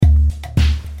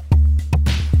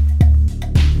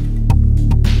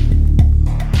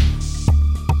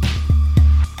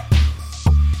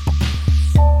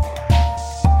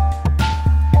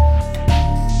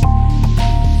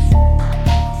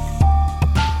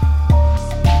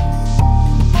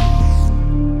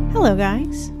Hello,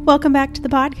 guys. Welcome back to the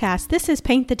podcast. This is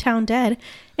Paint the Town Dead,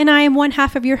 and I am one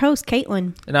half of your host,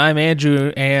 Caitlin. And I'm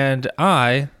Andrew, and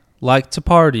I like to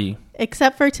party.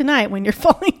 Except for tonight when you're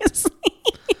falling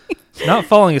asleep. Not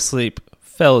falling asleep.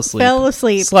 Fell asleep. Fell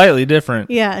asleep. Slightly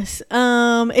different. Yes.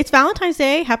 It's Valentine's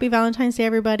Day. Happy Valentine's Day,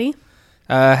 everybody.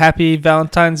 Happy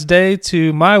Valentine's Day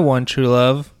to my one true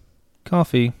love,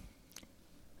 coffee.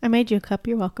 I made you a cup.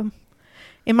 You're welcome.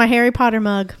 In my Harry Potter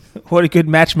mug. What a good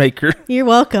matchmaker. You're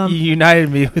welcome. You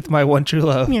united me with my one true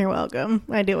love. You're welcome.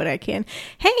 I do what I can.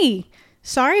 Hey,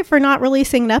 sorry for not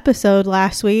releasing an episode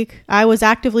last week. I was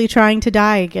actively trying to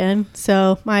die again,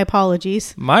 so my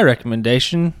apologies. My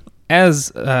recommendation,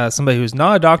 as somebody who's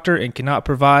not a doctor and cannot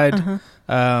provide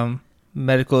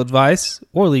medical advice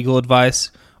or legal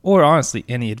advice, or honestly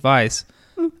any advice,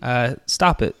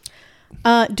 stop it.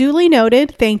 Duly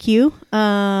noted. Thank you.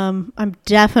 I'm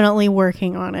definitely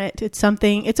working on it. It's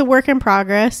a work in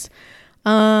progress.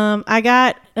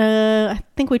 I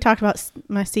think we talked about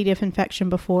my C. diff infection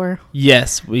before.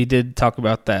 Yes, we did talk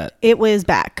about that. It was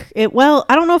back. I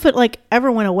don't know if it ever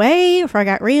went away, if I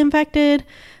got reinfected,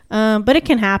 but it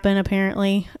can happen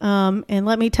apparently. And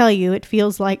let me tell you, it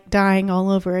feels like dying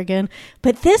all over again.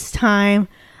 But this time,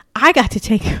 I got to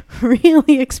take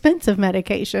really expensive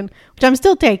medication, which I'm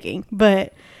still taking.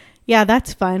 But yeah,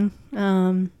 that's fun.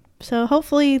 So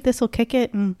hopefully this will kick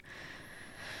it and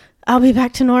I'll be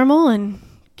back to normal and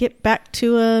get back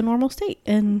to a normal state.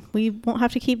 And we won't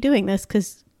have to keep doing this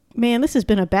because, man, this has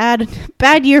been a bad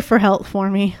year for health for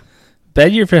me.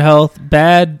 Bad year for health.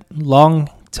 Bad long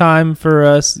time for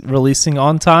us releasing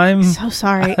on time. So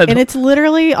sorry. And it's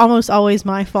literally almost always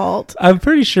my fault. I'm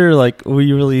pretty sure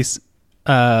we release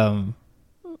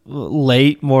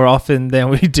late more often than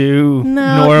we do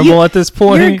normal at this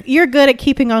point. You're good at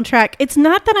keeping on track. It's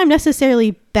not that I'm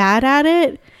necessarily bad at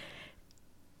it.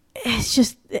 It's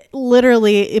just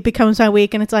literally it becomes my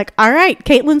week and it's like, all right,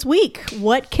 Caitlin's week.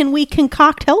 What can we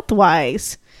concoct health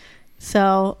wise?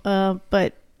 So,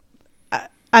 but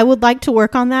I would like to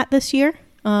work on that this year,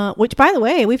 which by the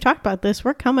way, we've talked about this.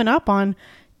 We're coming up on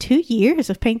 2 years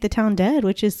of Paint the Town Dead,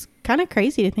 which is kind of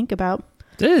crazy to think about.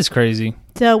 It is crazy.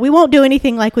 So we won't do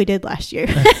anything like we did last year.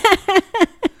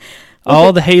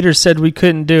 All the haters said we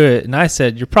couldn't do it, and I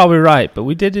said you're probably right, but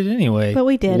we did it anyway. But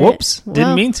we did it. Whoops!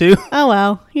 Didn't mean to. Oh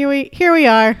well. Here we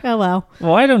are. Oh well.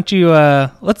 Why don't you?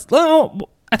 I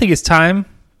think it's time.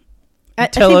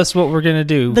 Tell us what we're gonna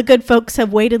do. The good folks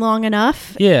have waited long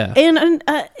enough. Yeah. And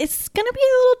it's gonna be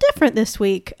a little different this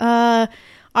week. Our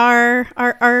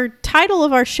title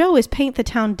of our show is Paint the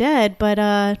Town Dead,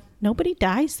 but nobody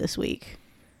dies this week.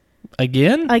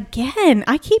 Again, I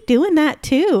keep doing that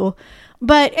too,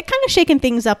 but it kind of shaking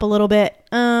things up a little bit.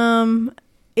 We're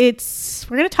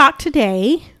going to talk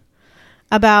today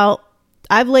about,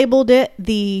 I've labeled it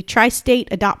the Tri-State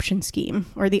Adoption Scheme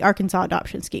or the Arkansas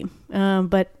Adoption Scheme,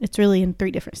 but it's really in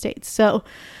 3 different states. So,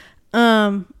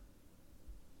 but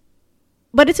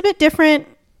it's a bit different.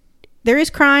 There is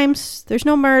crimes. There's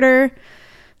no murder.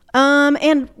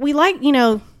 And we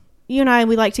you and I,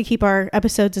 we like to keep our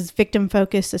episodes as victim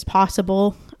focused as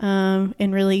possible,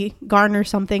 and really garner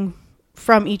something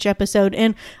from each episode.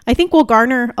 And I think we'll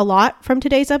garner a lot from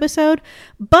today's episode,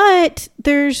 but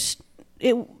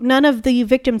none of the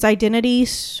victims'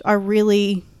 identities are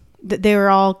really, they're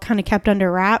all kind of kept under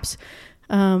wraps.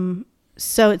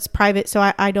 So it's private.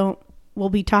 So we'll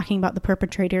be talking about the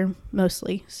perpetrator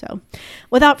mostly. So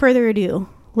without further ado,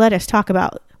 let us talk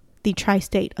about the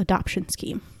Tri-State Adoption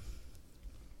Scheme.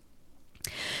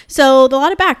 So a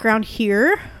lot of background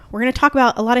here. We're going to talk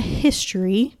about a lot of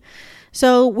history.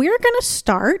 So we're going to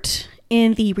start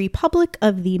in the Republic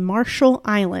of the Marshall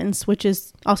Islands, which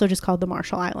is also just called the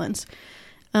Marshall Islands.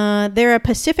 They're a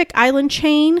Pacific island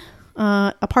chain,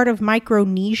 a part of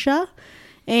Micronesia.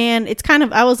 And it's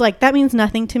I was like, that means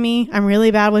nothing to me. I'm really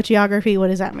bad with geography. What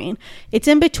does that mean? It's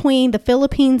in between the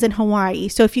Philippines and Hawaii.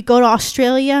 So if you go to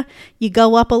Australia, you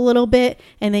go up a little bit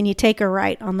and then you take a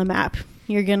right on the map.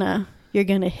 You're going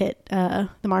to hit the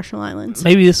Marshall Islands.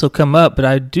 Maybe this will come up, but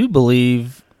I do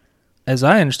believe, as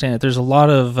I understand it, there's a lot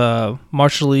of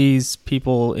Marshallese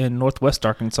people in Northwest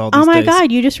Arkansas these days. Oh my God,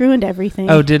 you just ruined everything.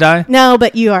 Oh, did I? No,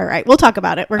 but you are right. We'll talk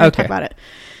about it. We're going to talk about it.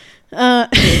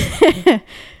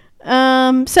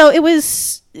 So it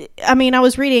was, I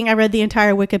read the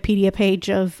entire Wikipedia page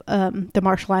of the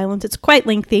Marshall Islands. It's quite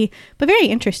lengthy, but very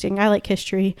interesting. I like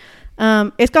history.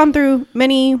 It's gone through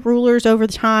many rulers over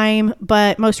the time,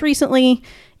 but most recently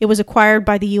it was acquired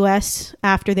by the U.S.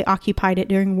 after they occupied it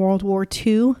during World War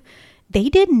II. They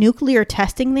did nuclear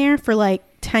testing there for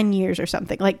 10 years or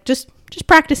something, just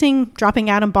practicing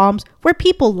dropping atom bombs where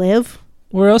people live.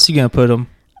 Where else are you going to put them?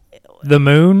 The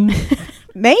moon?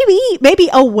 maybe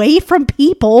away from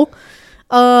people.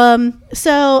 And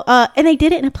they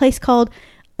did it in a place called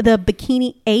the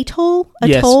Bikini Atoll.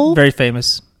 Yes, very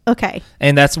famous. Okay.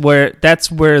 And that's where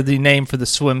the name for the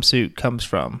swimsuit comes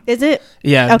from. Is it?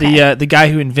 Yeah. Okay. The guy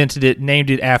who invented it named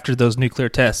it after those nuclear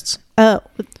tests. Oh,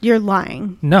 you're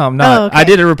lying. No, I'm not. Oh, okay. I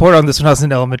did a report on this when I was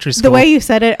in elementary school. The way you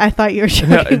said it, I thought you were joking.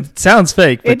 No, it sounds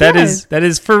fake, but It that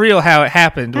is for real how it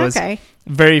happened. Was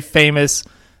very famous,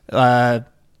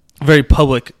 very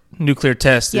public nuclear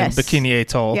test in Bikini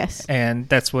Atoll. Yes. And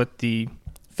that's what the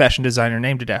fashion designer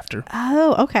named it after.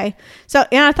 Oh, okay. So,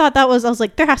 yeah, I thought I was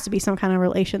like, there has to be some kind of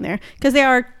relation there because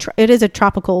it is a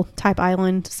tropical type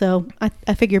island. So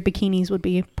I figured bikinis would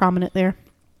be prominent there.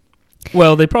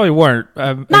 Well, they probably weren't.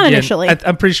 Not initially.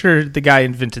 I'm pretty sure the guy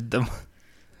invented them.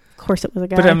 Of course it was a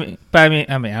guy. But I mean,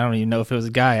 I don't even know if it was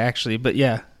a guy actually, but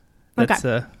yeah. That's,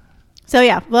 okay. So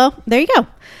yeah, well, there you go.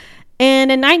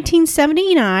 And in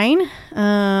 1979,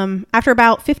 after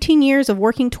about 15 years of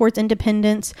working towards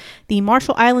independence, the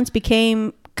Marshall Islands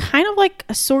became kind of like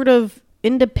a sort of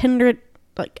independent,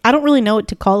 like, I don't really know what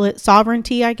to call it,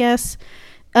 sovereignty, I guess.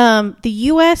 The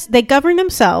U.S., they govern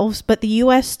themselves, but the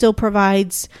U.S. still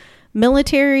provides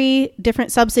military,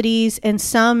 different subsidies, and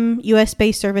some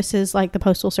U.S.-based services like the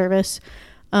Postal Service.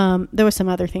 There was some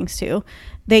other things too.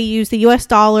 They use the U.S.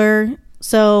 dollar,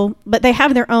 but they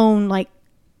have their own, like,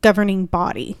 governing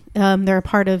body. They're a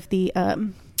part of the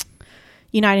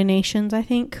United Nations, I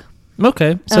think.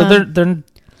 Okay, so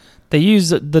they use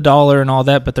the dollar and all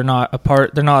that, but they're not a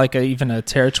part. They're not like even a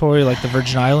territory like the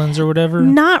Virgin Islands or whatever.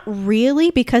 Not really,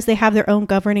 because they have their own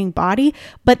governing body,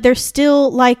 but they're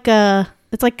still like a.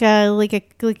 It's like a.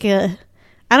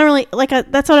 I don't really like a.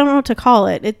 That's what I don't know what to call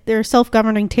it. They're a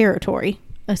self-governing territory,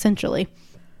 essentially.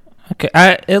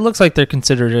 Okay, it looks like they're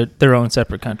considered their own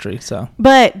separate country. So,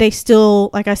 but they still,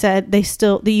 like I said,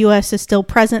 the U.S. is still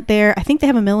present there. I think they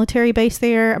have a military base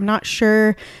there. I'm not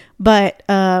sure, but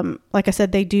like I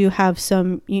said, they do have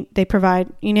some. They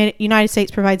provide United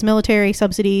States provides military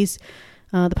subsidies,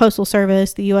 the Postal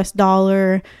Service, the U.S.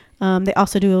 dollar. They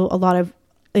also do a lot of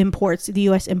imports. The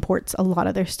U.S. imports a lot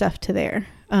of their stuff to there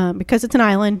because it's an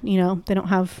island. They don't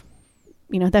have,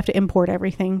 they have to import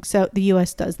everything. So the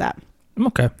U.S. does that.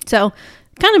 Okay. So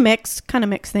kind of mixed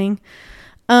thing.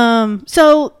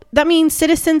 So that means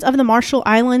citizens of the Marshall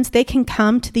Islands, they can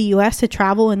come to the U.S. to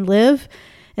travel and live.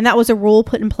 And that was a rule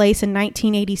put in place in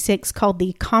 1986 called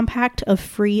the Compact of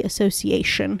Free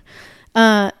Association.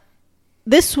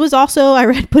 This was also, I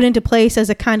read, put into place as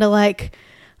a kind of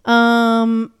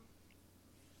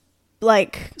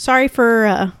sorry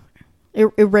for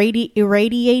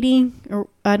irradiating, or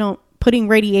putting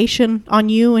radiation on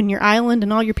you and your island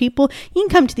and all your people. You can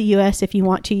come to the U.S. if you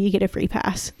want to. You get a free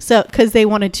pass. So, because they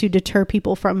wanted to deter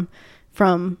people from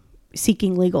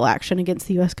seeking legal action against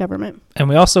the U.S. government. And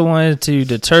we also wanted to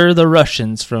deter the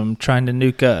Russians from trying to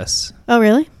nuke us. Oh,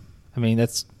 really? I mean,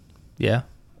 yeah.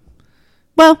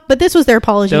 Well, but this was their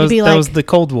apology to be like... That was the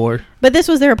Cold War. But this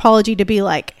was their apology to be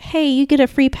like, hey, you get a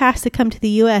free pass to come to the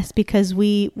U.S. because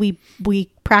we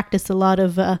practice a lot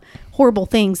of horrible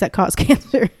things that cause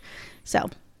cancer.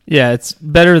 So yeah, it's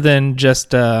better than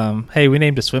just hey, we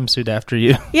named a swimsuit after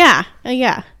you. Yeah.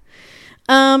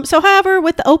 So however,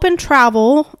 with the open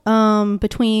travel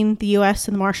between the U.S.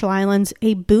 and the Marshall Islands,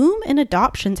 a boom in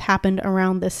adoptions happened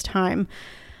around this time,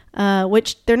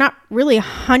 which they're not really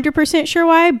 100% sure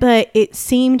why, but it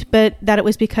seemed that it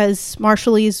was because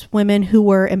Marshallese women who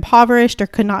were impoverished or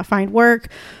could not find work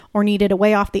or needed a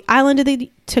way off the island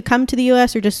to come to the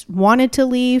U.S. or just wanted to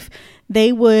leave,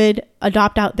 they would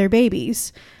adopt out their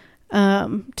babies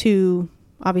to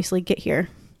obviously get here.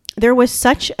 There was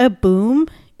such a boom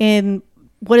in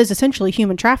what is essentially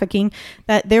human trafficking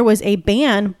that there was a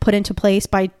ban put into place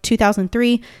by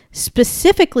 2003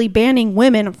 specifically banning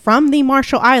women from the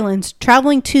Marshall Islands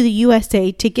traveling to the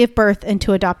USA to give birth and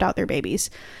to adopt out their babies.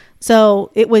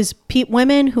 So it was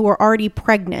women who were already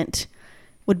pregnant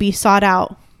would be sought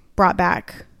out, brought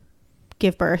back,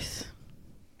 give birth,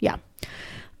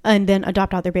 and then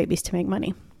adopt out their babies to make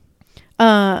money.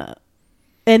 And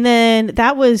then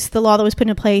that was the law that was put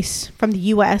in place from the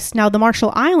U.S. Now, the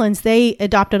Marshall Islands, they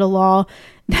adopted a law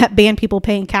that banned people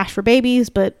paying cash for babies,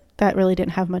 but that really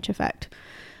didn't have much effect.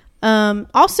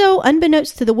 Also,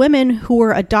 unbeknownst to the women who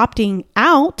were adopting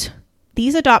out,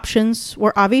 these adoptions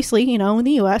were obviously, in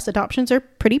the U.S., adoptions are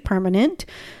pretty permanent,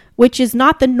 which is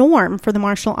not the norm for the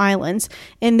Marshall Islands.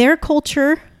 In their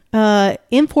culture,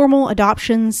 informal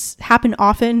adoptions happen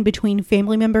often between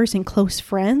family members and close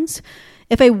friends.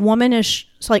 If a woman is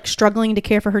struggling to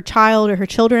care for her child or her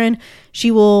children,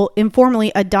 she will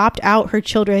informally adopt out her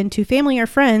children to family or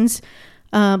friends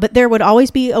But there would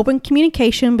always be open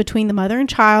communication between the mother and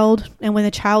child. And when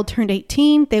the child turned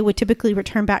 18, they would typically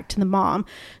return back to the mom.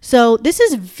 So this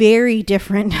is very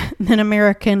different than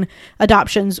American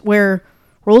adoptions, where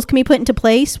rules can be put into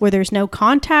place where there's no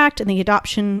contact and the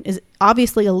adoption is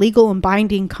obviously a legal and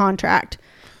binding contract.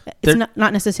 It's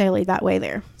not necessarily that way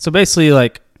there. So basically,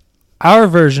 like, our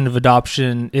version of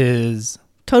adoption is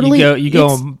totally you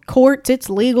go it's courts,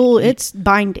 it's legal, it's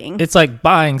binding. It's like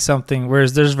buying something,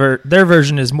 whereas their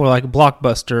version is more like a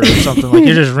Blockbuster or something. Like,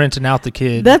 you're just renting out the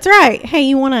kid. That's right. Hey,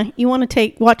 you wanna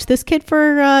watch this kid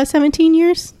for 17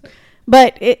 years?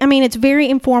 But it's very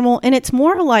informal, and it's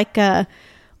more like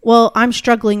well, I'm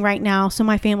struggling right now, so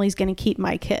my family's going to keep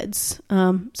my kids.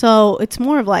 So it's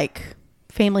more of like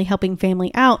family helping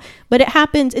family out, but it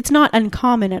happens. It's not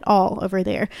uncommon at all over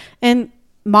there. And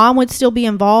mom would still be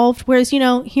involved. Whereas,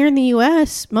 here in the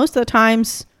U.S., most of the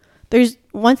times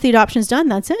once the adoption's done,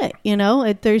 that's it.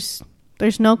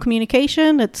 There's no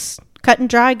communication. It's cut and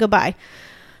dry, goodbye.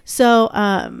 So,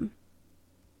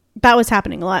 that was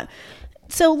happening a lot.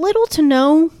 So little to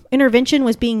no intervention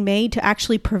was being made to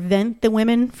actually prevent the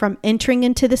women from entering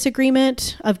into this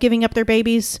agreement of giving up their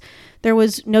babies. There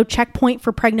was no checkpoint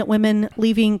for pregnant women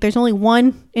leaving. There's only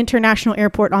one international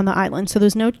airport on the island. So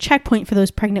there's no checkpoint for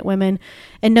those pregnant women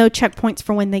and no checkpoints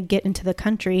for when they get into the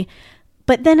country.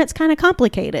 But then it's kind of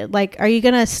complicated. Like, are you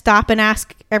going to stop and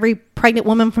ask every pregnant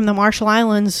woman from the Marshall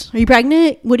Islands, are you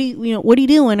pregnant? What are you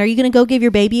doing? Are you going to go give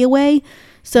your baby away?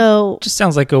 So just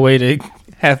sounds like a way to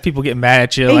have people get mad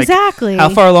at you. Exactly. Like,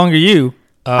 how far along are you?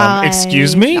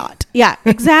 Excuse me? Not. Yeah,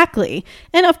 exactly.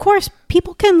 And of course,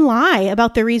 people can lie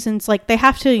about their reasons. Like, they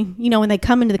have to, when they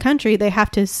come into the country, they have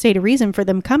to state a reason for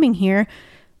them coming here.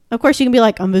 Of course, you can be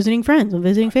like, I'm visiting friends, I'm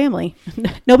visiting family.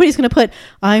 Nobody's going to put,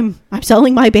 I'm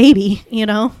selling my baby,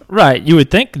 Right. You would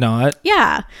think not.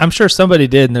 Yeah. I'm sure somebody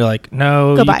did, and they're like,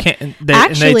 no, Goodbye. You can't.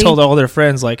 And they told all their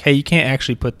friends, like, hey, you can't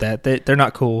actually put that. They're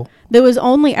not cool.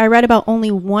 I read about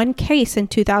only one case in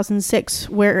 2006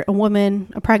 where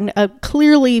a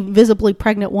clearly visibly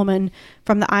pregnant woman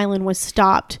from the island was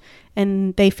stopped,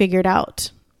 and they figured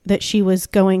out that she was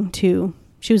leaving to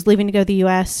go to the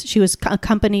U.S. She was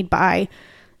accompanied by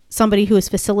somebody who was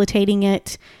facilitating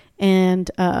it,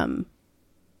 and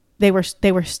they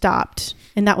were stopped.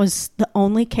 And that was the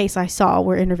only case I saw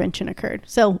where intervention occurred.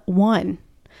 So one.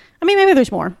 Maybe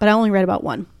there's more, but I only read about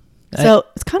one. So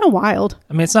it's kind of wild.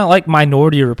 It's not like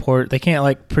Minority Report. They can't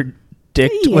like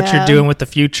predict what you're doing with the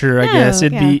future, I guess.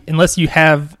 It'd be, unless you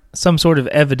have some sort of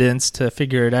evidence to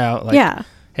figure it out. Like,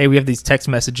 hey, we have these text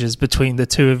messages between the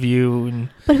two of you.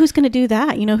 But who's going to do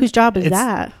that? Whose job is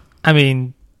that?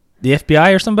 The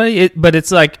FBI or somebody. But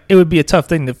it's like, it would be a tough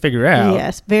thing to figure out.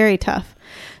 Yes, very tough.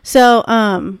 So,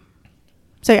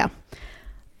 yeah.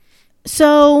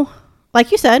 So,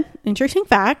 like you said, interesting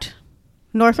fact.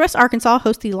 Northwest Arkansas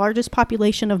hosts the largest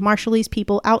population of Marshallese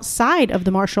people outside of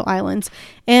the Marshall Islands.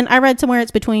 And I read somewhere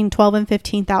it's between 12 and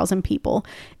 15,000 people.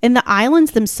 And the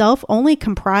islands themselves only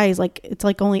comprise,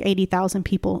 only 80,000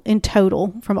 people in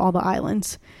total from all the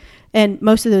islands. And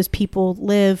most of those people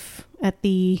live at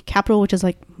the capital, which is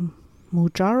like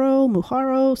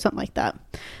Mujaro, something like that.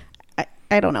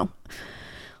 I don't know.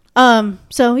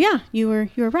 So yeah, you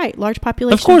were right. Large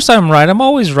population. Of course I'm right. I'm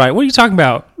always right. What are you talking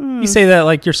about? You say that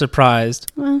like you're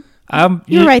surprised. Well,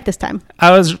 you're right this time.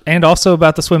 I was, and also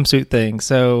about the swimsuit thing.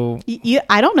 So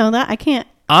I don't know that. I can't.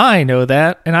 I know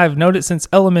that, and I've known it since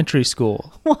elementary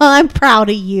school. Well, I'm proud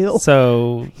of you.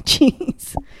 So,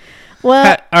 jeez.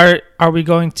 Well, are we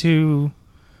going to?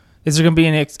 Is there going to be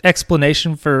an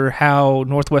explanation for how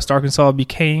Northwest Arkansas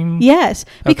became? Yes,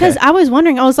 because I was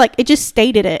wondering. I was like, it just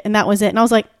stated it, and that was it. And I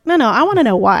was like, no, I want to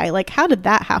know why. Like, how did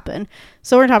that happen?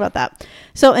 So we're going to talk about that.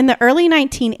 So in the early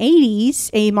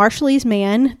 1980s, a Marshallese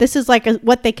man, this is like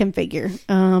what they can figure.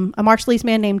 A Marshallese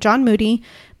man named John Moody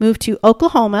moved to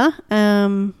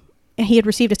Oklahoma. He had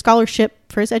received a scholarship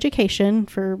for his education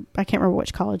I can't remember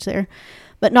which college there.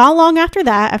 But not long after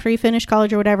that, after he finished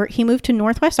college or whatever, he moved to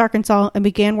Northwest Arkansas and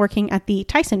began working at the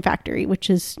Tyson factory,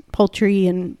 which is poultry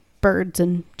and birds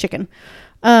and chicken.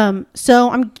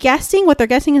 So I'm guessing what they're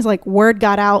guessing is like word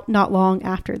got out not long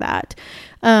after that.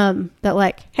 That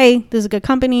like, hey, this is a good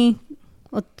company.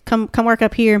 Let's come work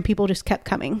up here. And people just kept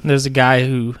coming. There's a guy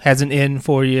who has an in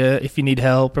for you if you need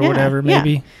help or whatever,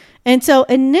 maybe. Yeah. And so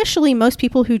initially, most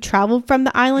people who traveled from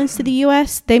the islands to the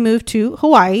U.S., they moved to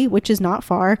Hawaii, which is not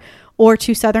far, or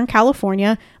to Southern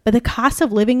California. But the cost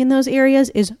of living in those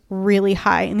areas is really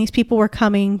high. And these people were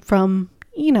coming from,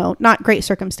 not great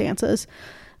circumstances.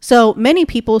 So many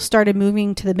people started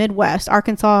moving to the Midwest,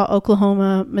 Arkansas,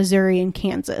 Oklahoma, Missouri, and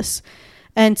Kansas.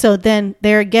 And so then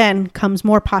there again comes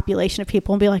more population of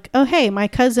people and be like, oh, hey, my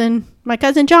cousin My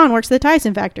cousin John works at the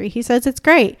Tyson factory. He says it's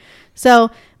great. So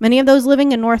many of those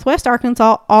living in Northwest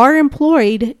Arkansas are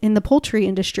employed in the poultry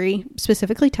industry,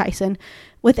 specifically Tyson,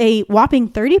 with a whopping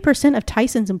 30% of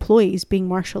Tyson's employees being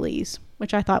Marshallese,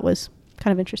 which I thought was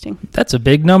kind of interesting. That's a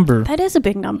big number. That is a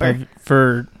big number.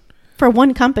 For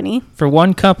one company. For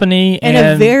one company. And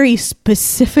a very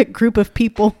specific group of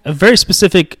people. A very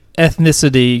specific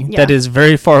ethnicity that is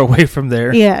very far away from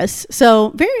there. Yes.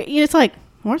 So it's like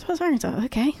Northwest Arkansas.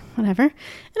 Okay, whatever.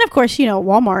 And of course,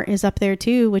 Walmart is up there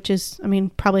too, which is,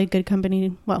 probably a good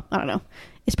company. Well, I don't know.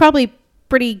 It's probably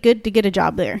pretty good to get a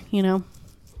job there,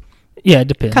 Yeah, it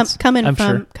depends.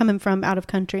 Coming from out of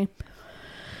country.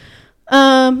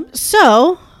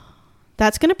 So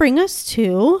that's going to bring us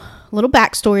to a little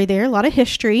backstory there, a lot of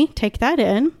history. Take that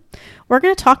in. We're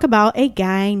going to talk about a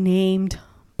guy named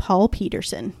Paul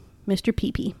Peterson, Mr.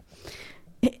 Pee-Pee.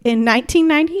 In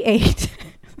 1998,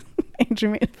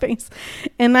 Andrew made a face.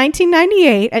 In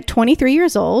 1998, at 23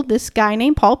 years old, this guy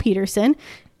named Paul Peterson,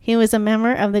 he was a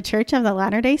member of the Church of the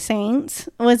Latter-day Saints,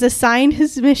 was assigned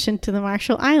his mission to the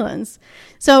Marshall Islands.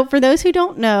 So for those who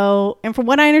don't know, and from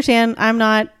what I understand, I'm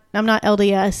not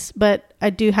LDS, but I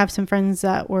do have some friends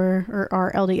that were or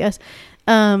are LDS.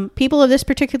 People of this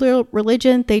particular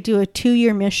religion, they do a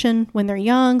 2-year mission when they're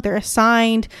young. They're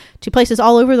assigned to places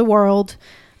all over the world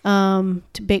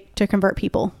to convert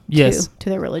people to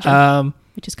their religion,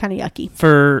 which is kind of yucky.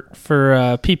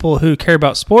 For people who care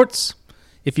about sports,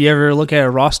 if you ever look at a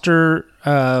roster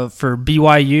for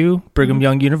BYU, Brigham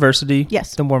Young University,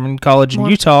 the Mormon College in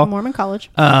Utah, Mormon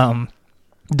College,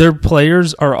 their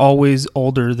players are always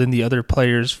older than the other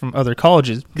players from other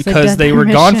colleges because they were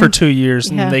gone for 2 years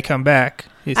and they come back.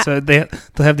 So they'll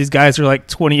have these guys who are like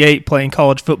 28 playing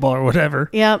college football or whatever.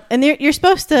 Yeah, and you're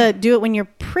supposed to do it when you're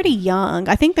pretty young.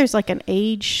 I think there's like an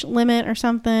age limit or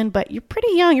something, but you're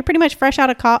pretty young. You're pretty much fresh out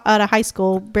of high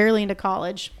school, barely into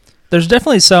college. There's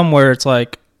definitely some where it's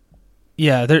like,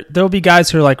 there'll be guys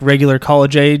who are like regular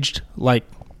college aged, like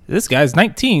this guy's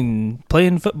 19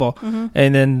 playing football. Mm-hmm.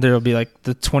 And then there'll be like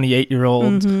the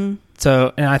 28-year-old. Mm-hmm.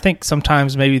 So, and I think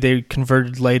sometimes maybe they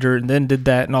converted later and then did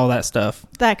that and all that stuff.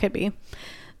 That could be.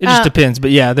 It just depends.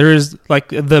 But there is like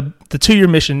the 2-year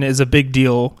mission is a big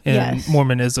deal in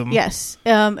Mormonism. Yes.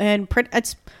 And I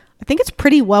think it's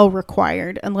pretty well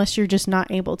required unless you're just not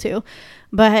able to.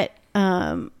 But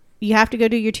you have to go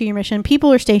do your 2-year mission.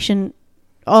 People are stationed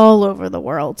all over the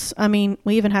world. We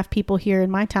even have people here in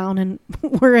my town, and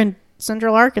we're in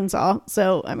Central Arkansas.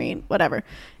 So, whatever.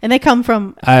 And they come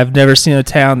from... I've never seen a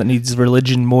town that needs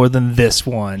religion more than this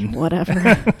one.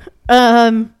 Whatever.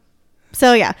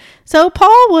 So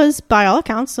Paul was, by all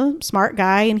accounts, a smart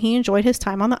guy, and he enjoyed his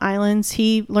time on the islands.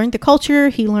 He learned the culture,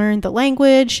 he learned the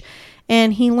language,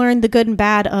 and he learned the good and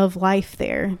bad of life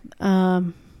there.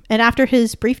 And after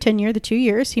his brief tenure, the 2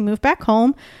 years, he moved back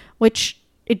home, which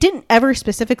it didn't ever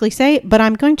specifically say, but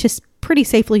I'm going to pretty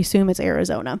safely assume it's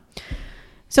Arizona.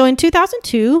 So in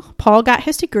 2002, Paul got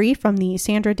his degree from the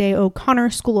Sandra Day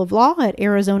O'Connor School of Law at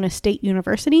Arizona State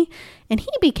University, and he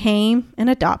became an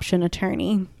adoption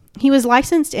attorney. He was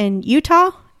licensed in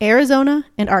Utah, Arizona,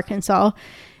 and Arkansas,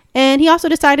 and he also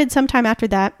decided sometime after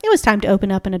that it was time to open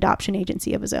up an adoption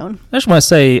agency of his own. I just want to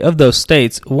say, of those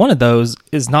states, one of those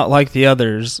is not like the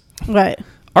others. What?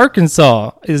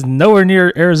 Arkansas is nowhere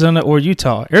near Arizona or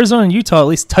Utah. Arizona and Utah at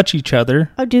least touch each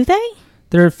other. Oh, do they?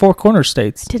 They're 4 corner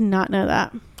states. I did not know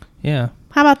that. Yeah.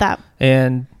 How about that?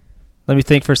 And let me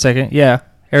think for a second. Yeah,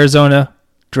 Arizona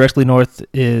directly north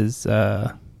is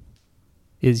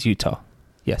Utah.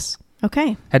 Yes.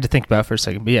 Okay. Had to think about it for a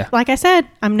second, but yeah. Like I said,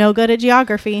 I'm no good at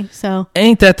geography, so.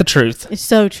 Ain't that the truth? It's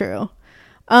so true.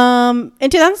 In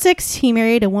 2006, he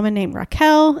married a woman named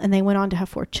Raquel, and they went on to have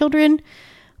 4 children.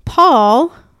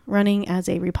 Paul, running as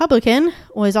a Republican,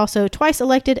 was also twice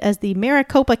elected as the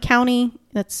Maricopa County,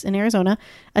 that's in Arizona,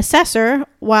 assessor,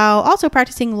 while also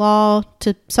practicing law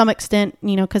to some extent,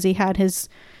 because he had his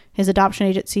adoption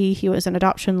agency. He was an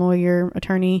adoption lawyer,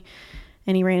 attorney,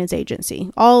 and he ran his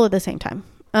agency all at the same time,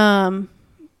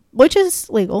 which is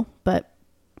legal. But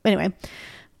anyway,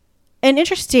 and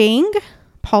interesting,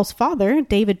 Paul's father,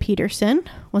 David Peterson,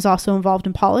 was also involved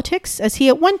in politics, as he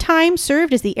at one time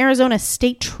served as the Arizona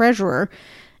state treasurer.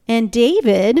 And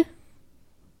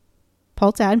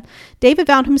Paul's dad, David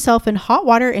found himself in hot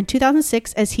water in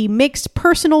 2006 as he mixed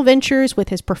personal ventures with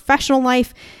his professional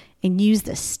life and used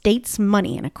the state's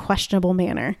money in a questionable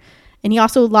manner. And he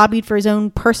also lobbied for his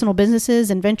own personal businesses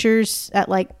and ventures at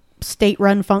like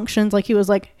state-run functions. Like he was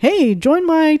like, hey, join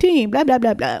my team, blah, blah,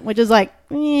 blah, blah, which is like,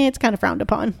 it's kind of frowned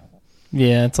upon.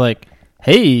 Yeah, it's like,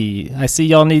 hey, I see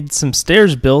y'all need some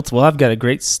stairs built. Well, I've got a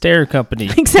great stair company.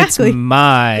 Exactly. It's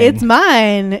mine. It's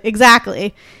mine.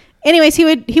 Exactly. Anyways, he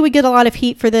would get a lot of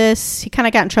heat for this. He kind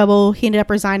of got in trouble. He ended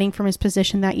up resigning from his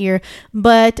position that year.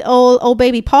 But old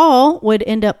baby Paul would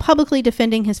end up publicly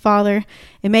defending his father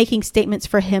and making statements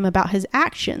for him about his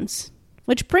actions.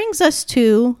 Which brings us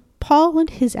to Paul and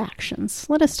his actions.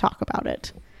 Let us talk about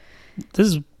it. This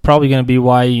is probably going to be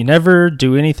why you never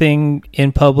do anything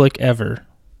in public ever.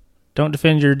 Don't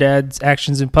defend your dad's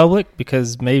actions in public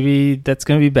because maybe that's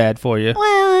going to be bad for you.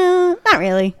 Well, not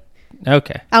really.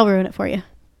 Okay. I'll ruin it for you.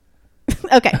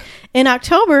 Okay. In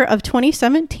October of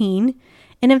 2017,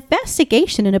 an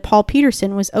investigation into Paul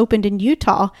Peterson was opened in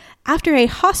Utah after a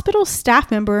hospital staff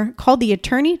member called the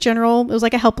Attorney General, it was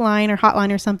like a helpline or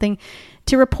hotline or something,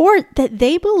 to report that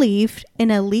they believed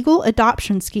an illegal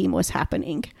adoption scheme was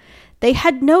happening. They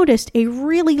had noticed a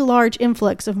really large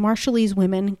influx of Marshallese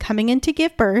women coming in to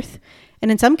give birth, and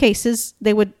in some cases,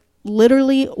 they would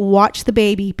literally watch the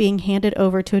baby being handed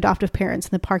over to adoptive parents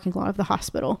in the parking lot of the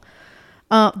hospital.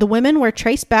 The women were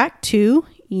traced back to,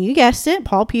 you guessed it,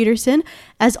 Paul Peterson,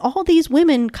 as all these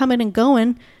women coming and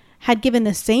going had given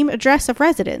the same address of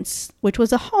residence, which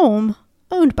was a home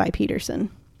owned by Peterson.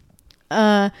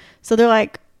 So they're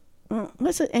like,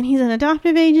 what's it? And he's an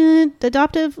adoptive agent,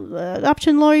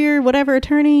 adoption lawyer, whatever,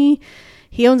 attorney.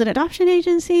 He owns an adoption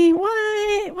agency.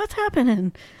 What's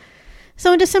happening?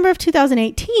 So in December of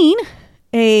 2018,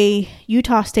 a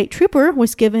Utah state trooper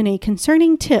was given a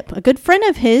concerning tip. A good friend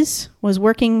of his was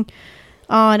working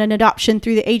on an adoption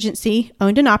through the agency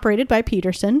owned and operated by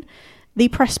Peterson. The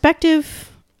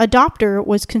prospective adopter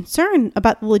was concerned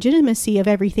about the legitimacy of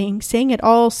everything, saying it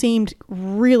all seemed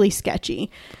really sketchy.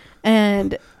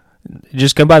 And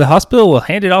just come by the hospital, we'll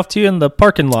hand it off to you in the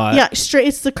parking lot. Yeah, straight.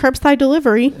 It's the curbside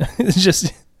delivery. It's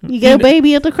just you get a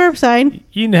baby at the curbside.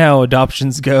 You know how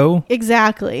adoptions go.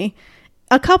 Exactly.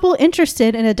 A couple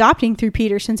interested in adopting through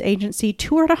Peterson's agency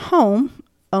toured a home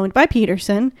owned by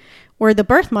Peterson where the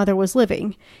birth mother was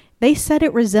living. They said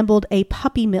it resembled a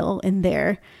puppy mill in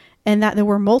there and that there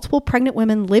were multiple pregnant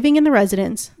women living in the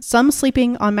residence, some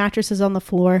sleeping on mattresses on the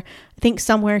floor. I think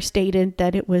somewhere stated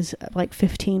that it was like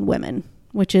 15 women,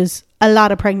 which is a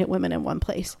lot of pregnant women in one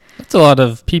place. That's a lot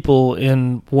of people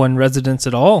in one residence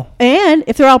at all. And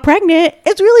if they're all pregnant,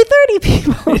 it's really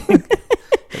 30 people.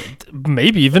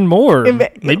 Maybe even more.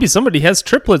 Maybe somebody has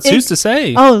triplets. Who's to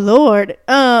say? Oh, Lord.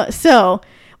 So,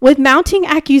 with mounting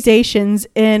accusations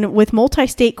and with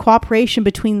multi-state cooperation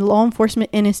between law enforcement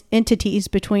entities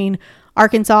between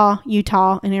Arkansas,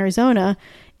 Utah, and Arizona,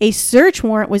 a search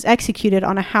warrant was executed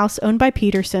on a house owned by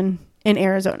Peterson in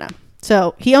Arizona.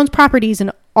 So, he owns properties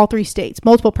in all three states,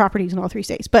 multiple properties in all three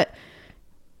states, but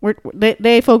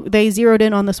they zeroed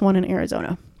in on this one in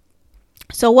Arizona.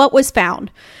 So, what was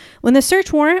found? When the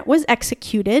search warrant was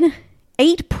executed,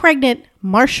 8 pregnant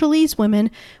Marshallese women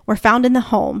were found in the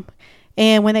home.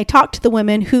 And when they talked to the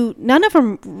women, who none of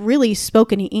them really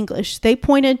spoke any English, they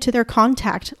pointed to their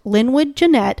contact, Linwood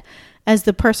Jeanette, as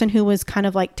the person who was kind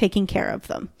of like taking care of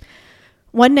them.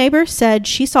 One neighbor said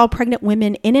she saw pregnant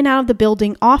women in and out of the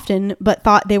building often, but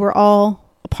thought they were all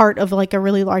part of like a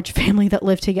really large family that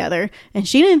lived together. And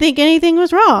she didn't think anything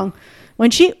was wrong.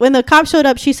 When the cops showed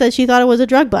up, she said she thought it was a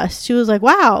drug bust. She was like,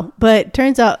 wow. But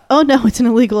turns out, oh no, it's an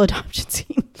illegal adoption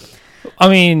scheme. I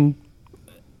mean,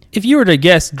 if you were to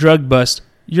guess drug bust,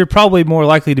 you're probably more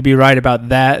likely to be right about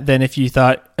that than if you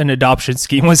thought an adoption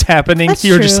scheme was happening. That's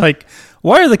you were true. Just like,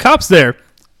 why are the cops there?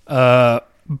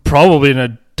 Probably an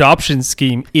adoption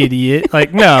scheme, idiot.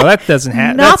 Like, no, that doesn't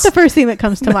happen. Not the first thing that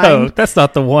comes to mind. No, that's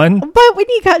not the one. But when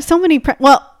you got so many...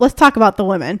 well, let's talk about the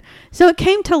women. So it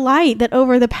came to light that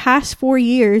over the past 4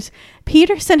 years,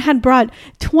 Peterson had brought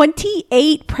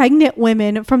 28 pregnant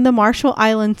women from the Marshall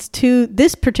Islands to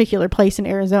this particular place in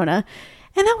Arizona.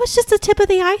 And that was just the tip of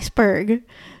the iceberg.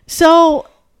 So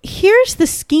here's the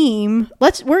scheme.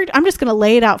 I'm just going to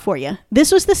lay it out for you.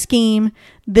 This was the scheme.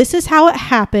 This is how it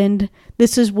happened.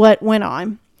 This is what went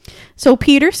on. So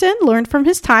Peterson learned from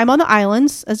his time on the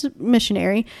islands as a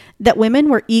missionary that women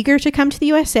were eager to come to the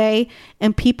USA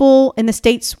and people in the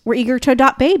States were eager to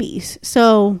adopt babies.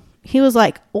 So he was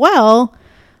like, well,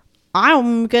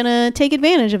 I'm going to take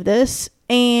advantage of this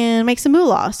and make some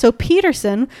moolah. So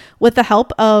Peterson, with the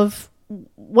help of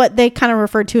what they kind of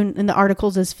referred to in the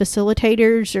articles as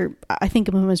facilitators, or I think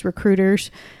of them as recruiters,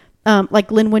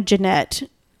 like Linwood Jeanette,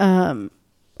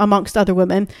 amongst other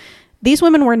women. These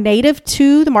women were native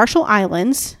to the Marshall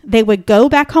Islands. They would go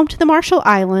back home to the Marshall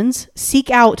Islands, seek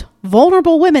out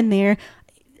vulnerable women there.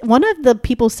 One of the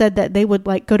people said that they would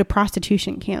like go to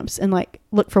prostitution camps and like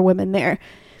look for women there.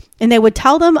 And they would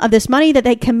tell them of this money that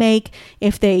they can make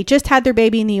if they just had their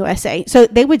baby in the USA. So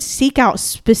they would seek out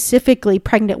specifically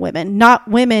pregnant women, not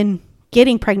women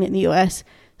getting pregnant in the US,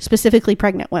 specifically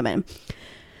pregnant women.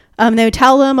 They would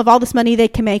tell them of all this money they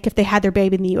can make if they had their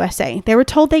baby in the USA. They were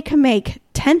told they could make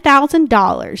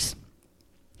 $10,000.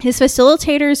 His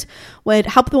facilitators would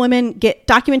help the women get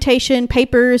documentation,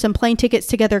 papers, and plane tickets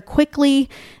together quickly.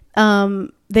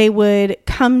 They would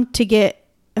come to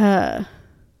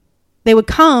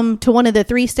one of the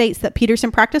 3 states that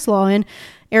Peterson practiced law in,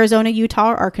 Arizona,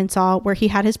 Utah, or Arkansas, where he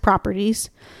had his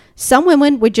properties. Some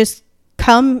women would just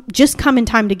come in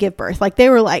time to give birth. Like, they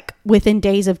were like within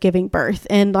days of giving birth,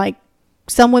 and like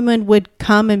some women would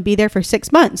come and be there for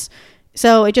 6 months.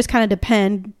 So it just kind of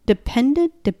depended.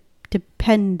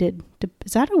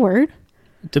 Is that a word?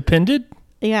 Depended?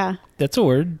 Yeah. That's a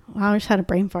word. Wow, I just had a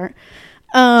brain fart.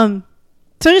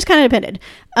 So it just kind of depended.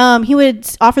 He would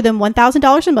offer them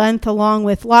 $1,000 a month along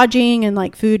with lodging and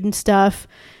like food and stuff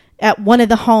at one of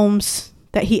the homes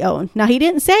that he owned. Now, he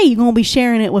didn't say you're going to be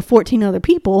sharing it with 14 other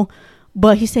people,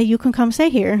 but he said you can come stay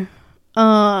here.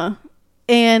 And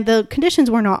the conditions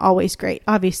were not always great.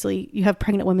 Obviously, you have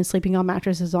pregnant women sleeping on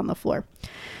mattresses on the floor.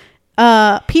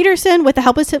 Peterson, with the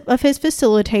help of his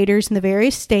facilitators in the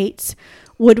various states,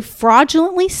 would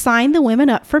fraudulently sign the women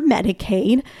up for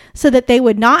Medicaid so that they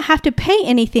would not have to pay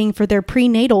anything for their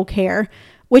prenatal care,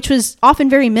 which was often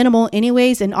very minimal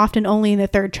anyways, and often only in the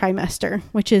 3rd trimester,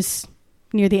 which is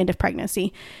near the end of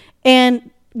pregnancy.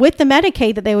 And with the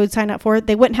Medicaid that they would sign up for,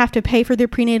 they wouldn't have to pay for their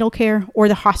prenatal care or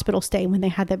the hospital stay when they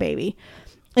had the baby.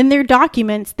 In their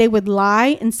documents, they would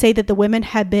lie and say that the women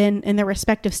had been in their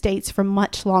respective states for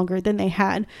much longer than they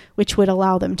had, which would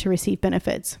allow them to receive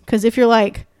benefits. Because if you're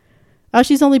like, oh,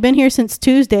 she's only been here since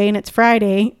Tuesday and it's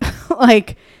Friday,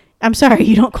 like, I'm sorry,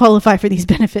 you don't qualify for these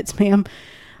benefits, ma'am.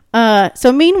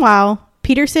 So meanwhile,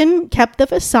 Peterson kept the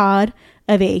facade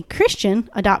of a Christian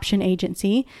adoption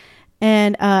agency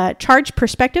and charged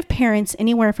prospective parents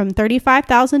anywhere from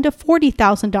 $35,000 to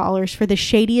 $40,000 for the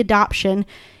shady adoption,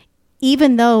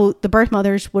 even though the birth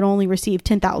mothers would only receive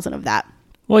 $10,000 of that.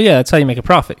 Well, yeah, that's how you make a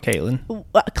profit, Caitlin.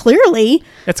 Clearly.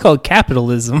 That's called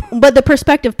capitalism. But the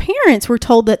prospective parents were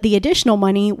told that the additional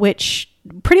money, which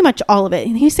pretty much all of it,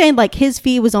 and he's saying like his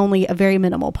fee was only a very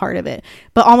minimal part of it,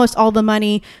 but almost all the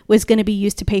money was going to be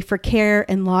used to pay for care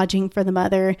and lodging for the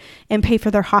mother and pay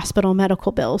for their hospital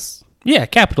medical bills. Yeah,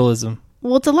 capitalism.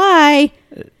 Well, it's a lie,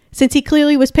 since he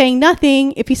clearly was paying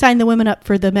nothing if he signed the women up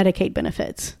for the Medicaid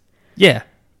benefits. Yeah.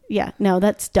 Yeah, no,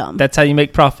 that's dumb. That's how you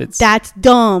make profits. That's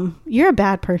dumb. You're a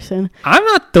bad person. I'm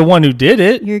not the one who did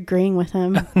it. You're agreeing with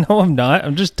him. No, I'm not.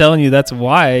 I'm just telling you that's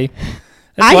why.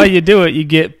 That's why you do it. You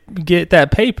get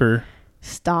that paper.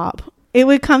 Stop. It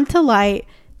would come to light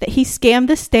that he scammed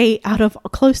the state out of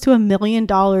close to $1 million in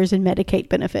Medicaid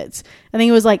benefits. I think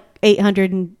it was like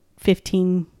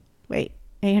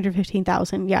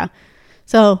 815,000. Yeah.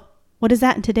 So what is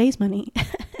that in today's money?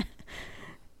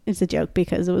 It's a joke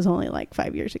because it was only like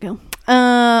 5 years ago.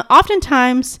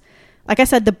 Oftentimes, like I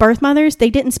said, the birth mothers, they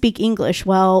didn't speak English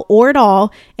well or at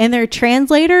all. And their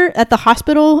translator at the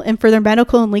hospital and for their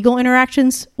medical and legal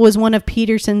interactions was one of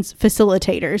Peterson's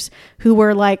facilitators, who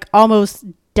were like almost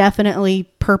definitely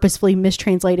purposefully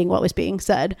mistranslating what was being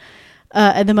said.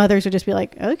 And the mothers would just be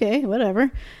like, okay,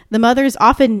 whatever. The mothers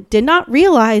often did not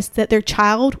realize that their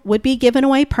child would be given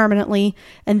away permanently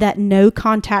and that no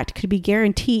contact could be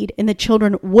guaranteed and the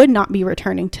children would not be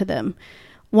returning to them.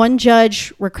 One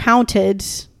judge recounted,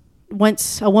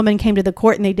 once a woman came to the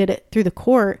court and they did it through the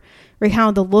court,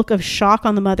 recounted the look of shock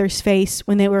on the mother's face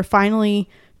when they were finally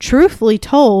truthfully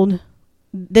told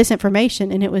this information,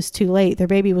 and it was too late. Their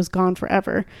baby was gone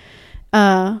forever.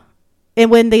 And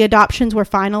when the adoptions were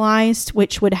finalized,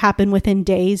 which would happen within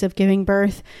days of giving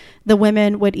birth, the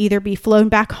women would either be flown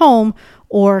back home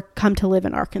or come to live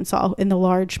in Arkansas in the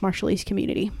large Marshallese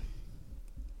community.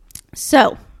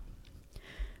 So,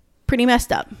 pretty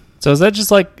messed up. So is that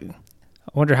just like,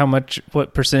 I wonder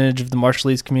what percentage of the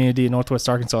Marshallese community in Northwest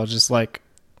Arkansas is just like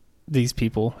these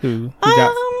people who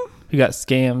got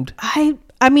scammed?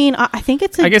 I mean, I think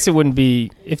it's I guess it wouldn't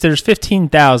be, if there's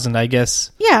 15,000, I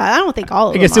guess. Yeah, I don't think all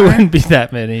of them I guess it wouldn't be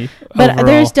that many. But overall.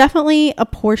 There's definitely a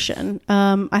portion.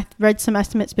 I read some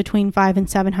estimates between 500 and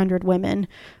 700 women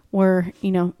were,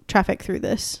 trafficked through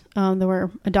this. There were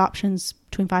adoptions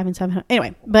between 500 and 700.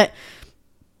 Anyway, but,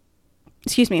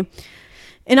 excuse me.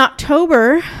 In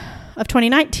October of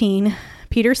 2019,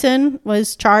 Peterson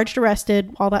was charged,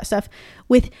 arrested, all that stuff,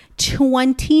 with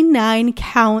 29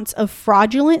 counts of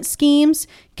fraudulent schemes,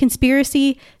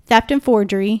 conspiracy, theft, and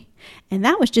forgery. And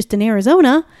that was just in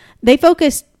Arizona. They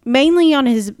focused mainly on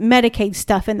his Medicaid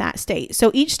stuff in that state.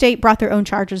 So each state brought their own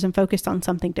charges and focused on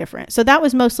something different. So that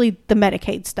was mostly the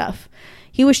Medicaid stuff.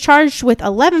 He was charged with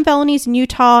 11 felonies in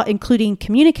Utah, including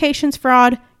communications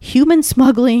fraud, human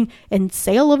smuggling, and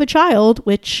sale of a child,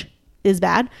 which is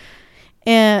bad.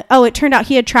 And it turned out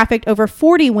he had trafficked over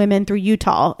 40 women through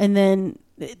Utah, and then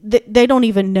they don't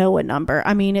even know a number.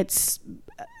 I mean,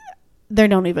 they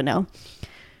don't even know.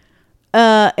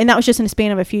 And that was just in a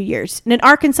span of a few years. And in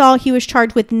Arkansas, he was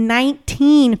charged with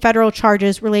 19 federal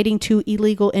charges relating to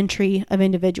illegal entry of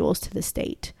individuals to the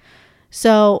state.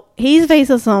 So he's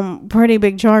facing some pretty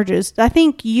big charges. I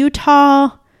think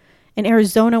Utah and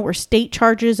Arizona were state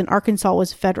charges and Arkansas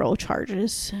was federal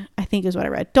charges, I think is what I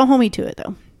read. Don't hold me to it,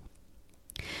 though.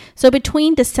 So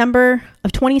between December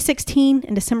of 2016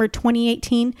 and December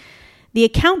 2018, the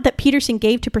account that Peterson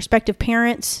gave to prospective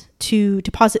parents to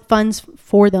deposit funds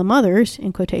for the mothers,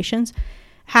 in quotations,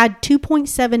 had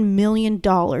 $2.7 million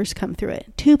come through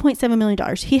it. $2.7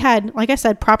 million. He had, like I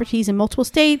said, properties in multiple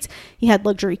states. He had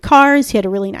luxury cars. He had a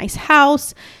really nice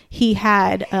house. He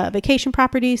had vacation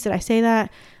properties. Did I say that?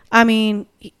 I mean,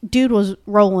 dude was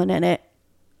rolling in it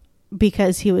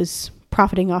because he was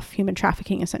profiting off human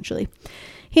trafficking, essentially.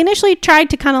 He initially tried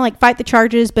to kind of like fight the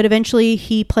charges, but eventually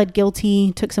he pled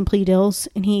guilty, took some plea deals,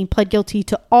 and he pled guilty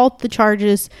to all the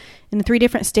charges in the 3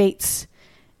 different states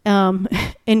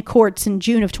in courts in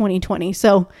June of 2020.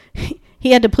 So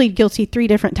he had to plead guilty 3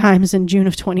 different times in June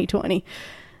of 2020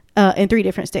 in 3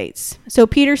 different states. So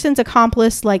Peterson's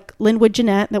accomplice, like Linwood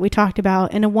Jeanette that we talked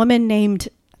about, and a woman named,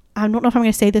 I don't know if I'm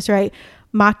going to say this right,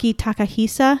 Maki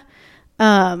Takahisa.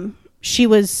 She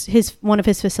was one of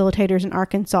his facilitators in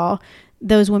Arkansas.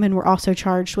 Those women were also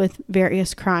charged with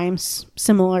various crimes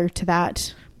similar to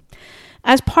that.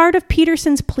 As part of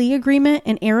Peterson's plea agreement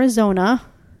in Arizona,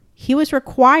 he was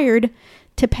required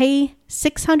to pay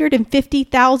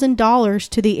 $650,000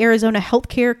 to the Arizona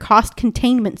Healthcare Cost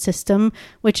Containment System,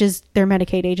 which is their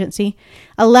Medicaid agency,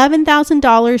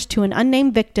 $11,000 to an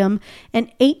unnamed victim,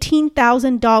 and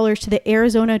 $18,000 to the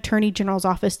Arizona Attorney General's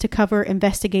office to cover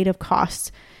investigative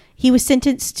costs. He was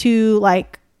sentenced to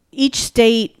like each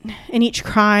state and each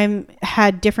crime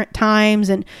had different times,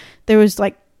 and there was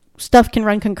like stuff can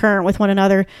run concurrent with one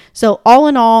another. So all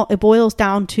in all, it boils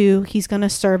down to he's going to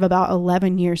serve about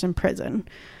 11 years in prison.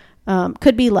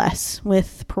 Could be less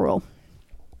with parole.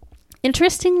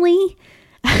 Interestingly,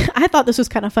 I thought this was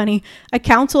kind of funny. A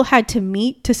council had to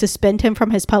meet to suspend him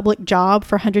from his public job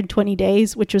for 120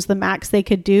 days, which was the max they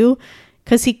could do,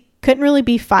 because he couldn't really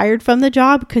be fired from the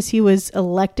job because he was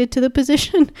elected to the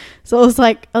position. So it was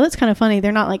like, oh, that's kind of funny.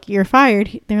 They're not like, you're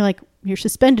fired. They're like, you're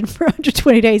suspended for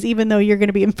 120 days, even though you're going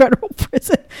to be in federal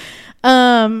prison.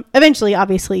 Eventually,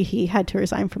 obviously, he had to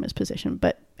resign from his position.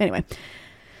 But anyway.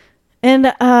 And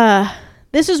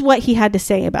this is what he had to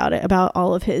say about it, about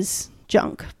all of his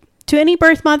junk. To any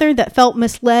birth mother that felt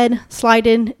misled,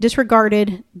 slighted,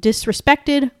 disregarded,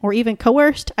 disrespected, or even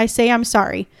coerced, I say I'm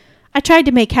sorry. I tried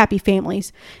to make happy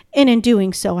families, and in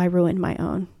doing so, I ruined my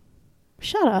own.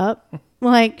 Shut up.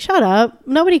 Like, shut up.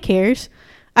 Nobody cares.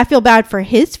 I feel bad for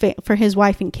his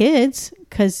wife and kids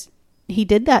because he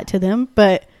did that to them.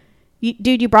 But,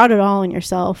 dude, you brought it all on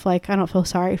yourself. Like, I don't feel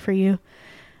sorry for you.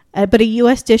 But a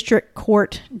U.S. District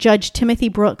Court Judge Timothy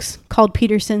Brooks called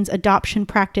Peterson's adoption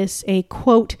practice a,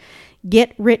 quote,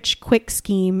 get-rich-quick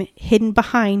scheme hidden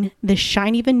behind the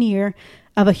shiny veneer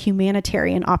of a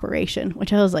humanitarian operation,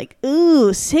 which I was like,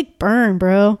 ooh, sick burn,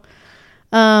 bro.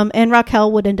 And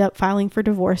Raquel would end up filing for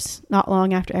divorce not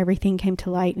long after everything came to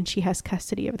light, and she has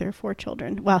custody of their 4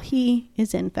 children while he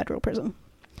is in federal prison.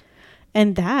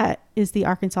 And that is the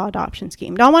Arkansas adoption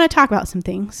scheme. Now I want to talk about some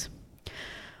things.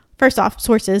 First off,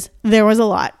 sources. There was a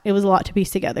lot. It was a lot to piece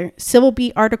together. Civil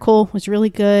Beat article was really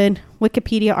good.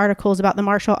 Wikipedia articles about the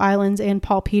Marshall Islands and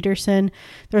Paul Peterson.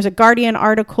 There was a Guardian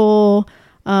article.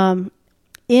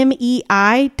 MEI.NGO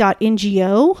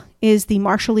is the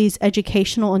Marshallese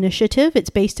Educational Initiative. It's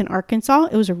based in Arkansas.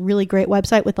 It was a really great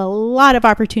website with a lot of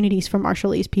opportunities for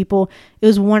Marshallese people. It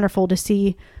was wonderful to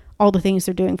see all the things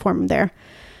they're doing for them there.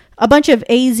 A bunch of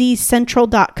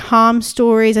azcentral.com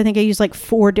stories. I think I used like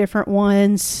 4 different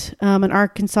ones. An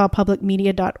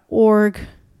arkansaspublicmedia.org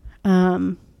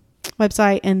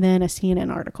website, and then a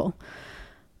CNN article.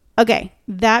 Okay,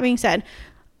 that being said,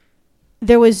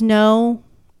 there was none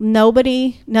of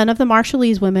the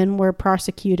Marshallese women were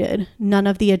prosecuted. None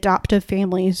of the adoptive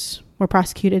families were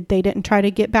prosecuted. They didn't try to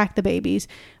get back the babies,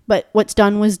 but what's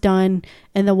done was done.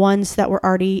 And the ones that were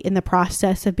already in the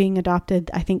process of being adopted,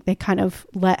 I think they kind of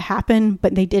let happen,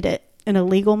 but they did it in a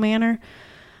legal manner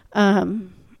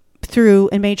through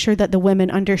and made sure that the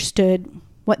women understood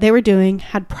what they were doing,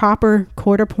 had proper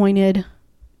court-appointed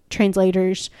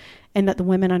translators, and that the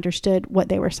women understood what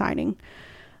they were signing.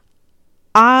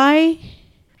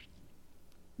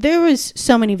 There was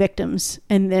so many victims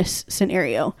in this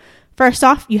scenario. First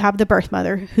off, you have the birth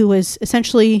mother who was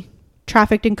essentially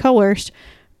trafficked and coerced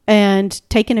and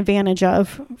taken advantage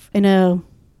of in a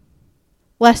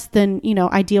less than,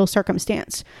 ideal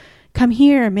circumstance. Come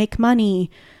here, make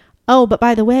money. Oh, but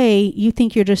by the way, you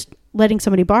think you're just letting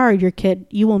somebody borrow your kid.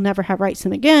 You will never have rights to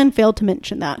them again. Failed to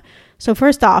mention that. So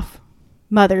first off,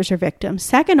 mothers are victims.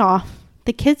 Second off,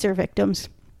 the kids are victims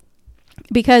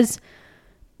because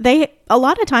a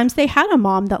lot of times they had a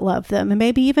mom that loved them and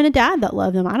maybe even a dad that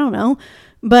loved them. I don't know.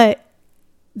 But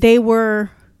they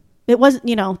were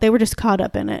just caught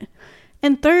up in it.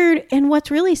 And third, and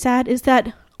what's really sad is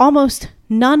that almost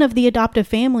none of the adoptive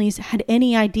families had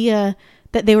any idea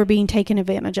that they were being taken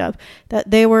advantage of, that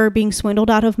they were being swindled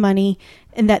out of money,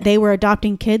 and that they were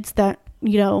adopting kids that,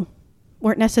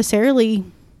 weren't necessarily,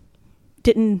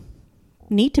 didn't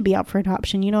need to be out for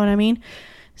adoption. You know what I mean?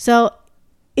 So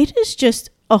it is just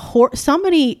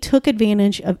somebody took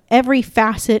advantage of every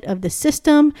facet of the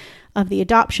system, of the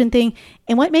adoption thing.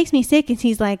 And what makes me sick is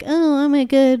he's like, oh, I'm a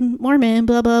good Mormon,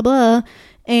 blah, blah, blah.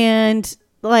 And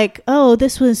like, oh,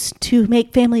 this was to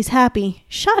make families happy.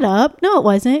 Shut up. No, it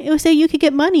wasn't. It was so you could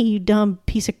get money, you dumb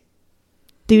piece of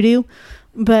doo-doo.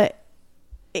 But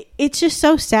it's just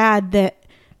so sad that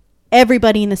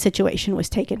everybody in the situation was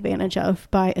taken advantage of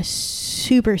by a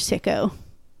super sicko.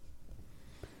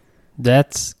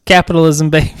 That's capitalism,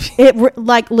 baby.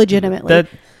 Legitimately.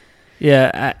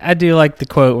 I do like the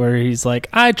quote where he's like,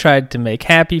 I tried to make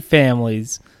happy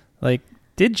families. Like,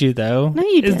 did you though? No,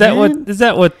 you didn't. Is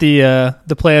that what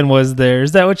the plan was there?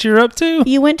 Is that what you're up to?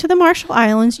 You went to the Marshall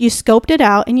Islands, you scoped it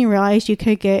out, and you realized you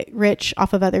could get rich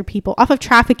off of other people, off of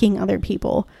trafficking other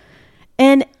people.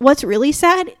 And what's really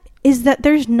sad is that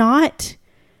there's not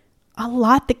a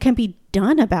lot that can be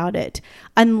done about it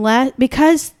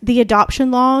because the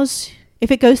adoption laws, if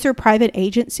it goes through a private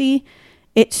agency,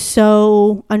 it's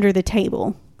so under the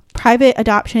table. Private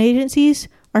adoption agencies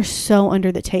are so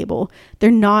under the table. They're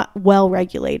not well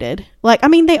regulated.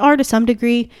 They are to some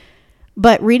degree,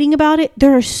 but reading about it,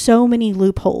 there are so many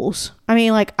loopholes.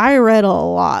 I read a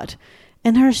lot,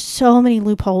 and there are so many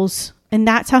loopholes, and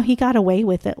that's how he got away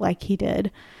with it like he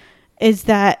did, is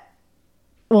that,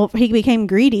 well, he became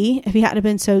greedy. If he hadn't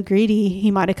been so greedy,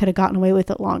 he might have could have gotten away with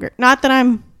it longer. Not that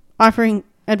I'm offering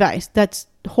advice. That's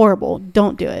horrible.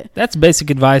 Don't do it. That's basic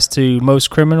advice to most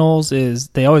criminals is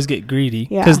they always get greedy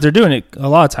because they're doing it a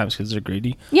lot of times because they're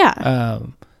greedy. Yeah.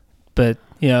 But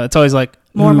it's always like,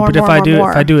 more, but if I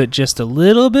do it just a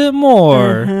little bit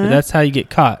more, that's how you get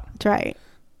caught. That's right.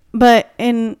 But,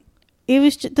 and it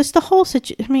was just the whole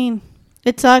situation.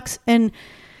 It sucks. And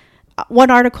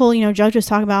one article, Judge was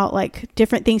talking about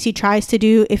different things he tries to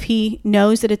do. If he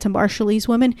knows that it's a Marshallese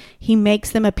woman, he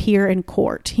makes them appear in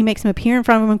court. He makes them appear in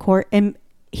front of him in court, and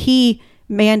he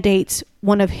mandates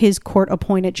one of his court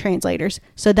appointed translators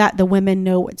so that the women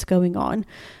know what's going on,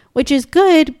 which is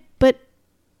good, but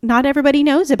not everybody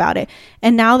knows about it.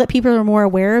 And now that people are more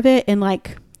aware of it in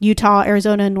Utah,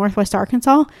 Arizona, and Northwest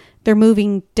Arkansas, they're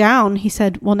moving down. He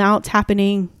said, well, now it's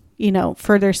happening,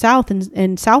 further south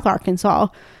in South Arkansas,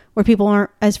 where people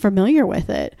aren't as familiar with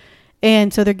it.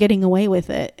 And so they're getting away with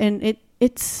it. And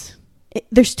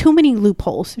there's too many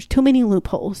loopholes.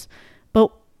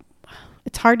 But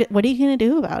it's hard what are you going to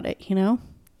do about it?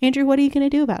 Andrew, what are you going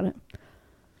to do about it?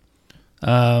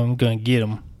 I'm going to get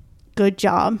them. Good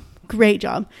job. Great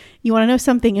job. You want to know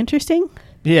something interesting?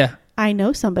 Yeah. I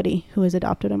know somebody who has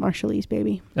adopted a Marshallese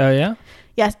baby. Oh yeah?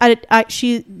 Yes.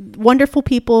 She wonderful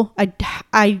people.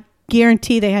 I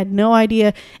guarantee they had no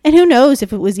idea, and who knows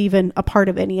if it was even a part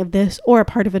of any of this or a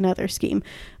part of another scheme,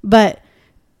 but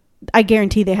I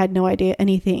guarantee they had no idea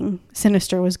anything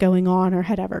sinister was going on or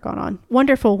had ever gone on.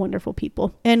 Wonderful, wonderful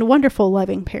people and wonderful,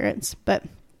 loving parents, but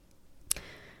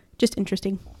just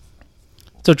interesting.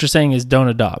 So what you're saying is don't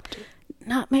adopt.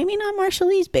 Maybe not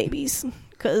Marshallese babies,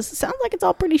 because it sounds like it's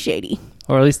all pretty shady.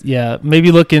 Or at least,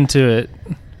 maybe look into it.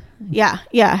 Yeah.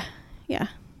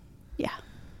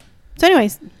 So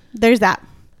anyways, there's that.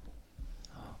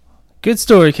 Good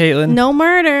story, Caitlin. No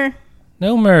murder.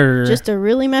 Just a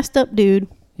really messed up dude.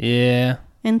 Yeah.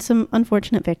 And some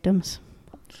unfortunate victims.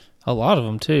 A lot of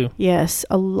them, too. Yes,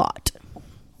 a lot.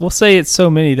 We'll say it's so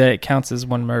many that it counts as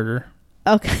one murder.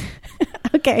 Okay.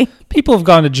 Okay. People have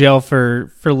gone to jail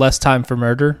for less time for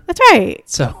murder. That's right.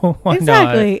 So why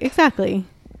not? Exactly.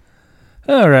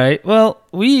 All right. Well,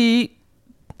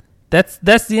 that's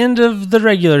the end of the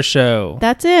regular show.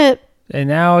 That's it. And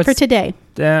now it's for today.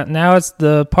 Now it's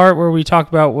the part where we talk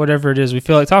about whatever it is we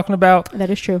feel like talking about. That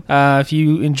is true. If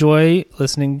you enjoy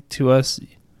listening to us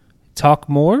talk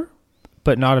more,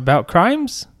 but not about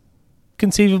crimes,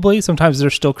 conceivably, sometimes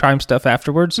there's still crime stuff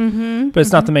afterwards, but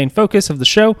it's not the main focus of the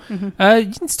show. You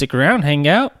can stick around, hang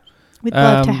out. We'd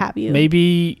love to have you.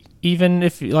 Maybe even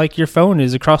if like your phone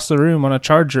is across the room on a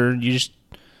charger, you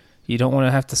don't want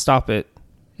to have to stop it.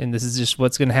 And this is just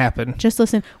what's going to happen. Just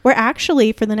listen. We're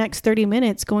actually, for the next 30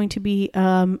 minutes, going to be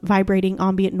vibrating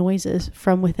ambient noises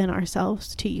from within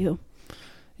ourselves to you.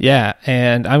 Yeah,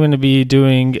 and I'm going to be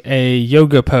doing a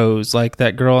yoga pose like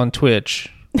that girl on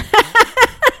Twitch. That's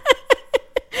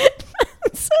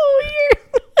so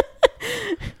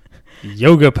weird.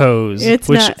 Yoga pose,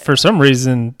 for some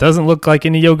reason doesn't look like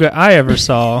any yoga I ever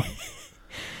saw.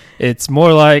 It's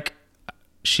more like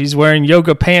she's wearing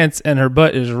yoga pants and her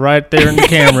butt is right there in the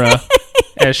camera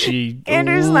as she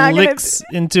licks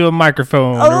into a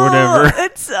microphone or whatever.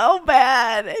 It's so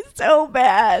bad. It's so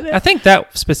bad. I think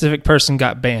that specific person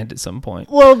got banned at some point.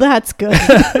 Well, that's good.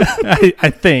 I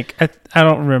think. I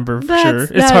don't remember for sure.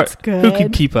 It's hard. Good. Who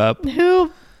can keep up?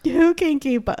 Who can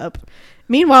keep up?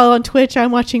 Meanwhile, on Twitch,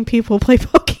 I'm watching people play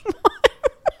Pokemon.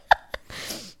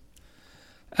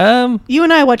 You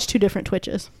and I watch two different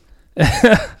Twitches.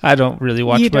 I don't really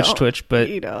watch much Twitch, but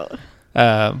you don't.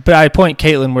 But I point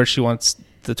Caitlin where she wants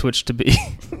the Twitch to be.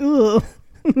 Ooh,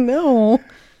 no.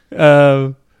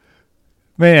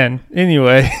 Man.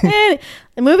 Anyway,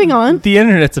 moving on. The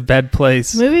internet's a bad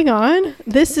place. Moving on.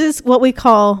 This is what we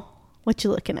call what you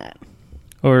looking at,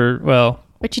 or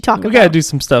what you talking about. We gotta do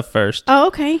some stuff first. Oh,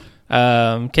 okay.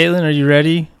 Caitlin, are you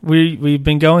ready? We've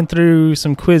been going through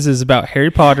some quizzes about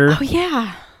Harry Potter. Oh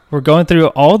yeah. We're going through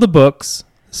all the books.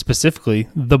 Specifically,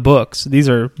 the books. These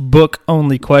are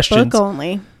book-only questions. Book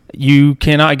only. You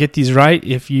cannot get these right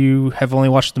if you have only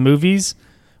watched the movies,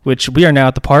 which we are now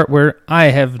at the part where I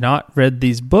have not read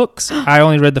these books. I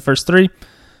only read the first 3.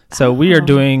 So we are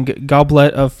doing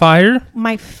Goblet of Fire.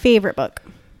 My favorite book.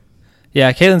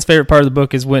 Yeah, Caitlin's favorite part of the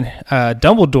book is when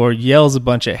Dumbledore yells a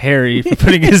bunch at Harry for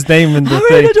putting his name in the thing.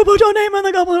 Harry, to put your name in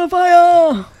the Goblet of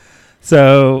Fire.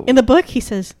 So in the book, he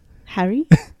says, Harry,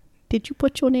 did you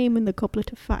put your name in the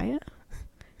Goblet of Fire?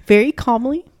 Very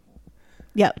calmly.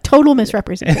 Yeah, total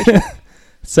misrepresentation.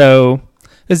 So,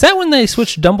 is that when they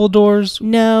switched Dumbledores?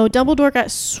 No, Dumbledore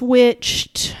got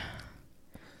switched.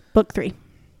 Book 3.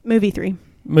 Movie 3.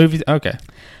 Okay.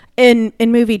 In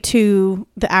movie 2,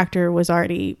 the actor was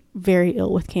already very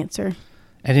ill with cancer.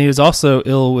 And he was also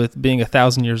ill with being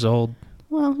 1,000 years old.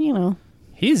 Well, you know.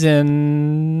 He's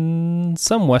in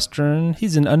some Western.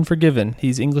 He's in Unforgiven.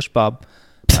 He's English Bob.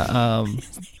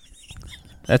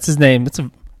 That's his name.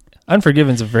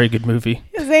 Unforgiven's a very good movie.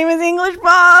 His name is English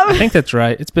Bob. I think that's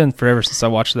right. It's been forever since I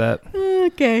watched that.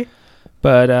 Okay.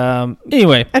 But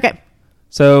anyway. Okay.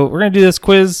 So we're going to do this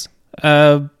quiz.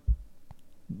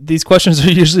 These questions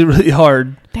are usually really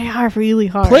hard. They are really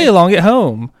hard. Play along at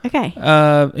home. Okay.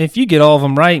 If you get all of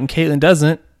them right and Caitlin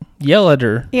doesn't, yell at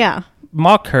her. Yeah.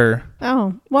 Mock her.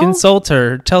 Oh. Well. Insult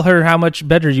her. Tell her how much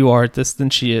better you are at this than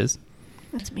she is.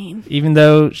 That's mean. Even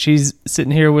though she's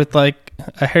sitting here with like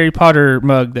a Harry Potter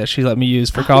mug that she let me use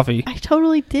for coffee. I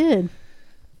totally did.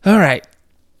 All right.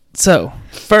 So,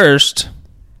 first,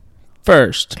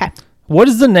 okay. What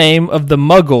is the name of the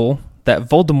muggle that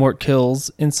Voldemort kills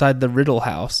inside the Riddle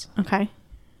House? Okay.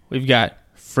 We've got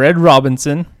Fred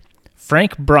Robinson,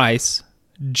 Frank Bryce,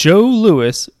 Joe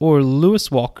Lewis, or Lewis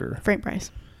Walker. Frank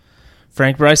Bryce.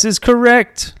 Frank Bryce is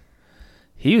correct.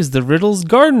 He was the Riddle's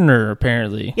gardener,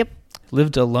 apparently. Yep.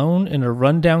 Lived alone in a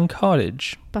rundown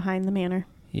cottage. Behind the manor.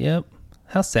 Yep.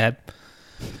 How sad.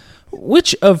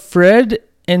 Which of Fred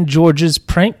and George's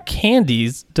prank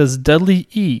candies does Dudley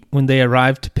eat when they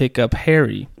arrive to pick up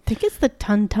Harry? I think it's the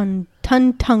Tun-Tung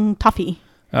Toffee.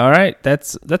 All right.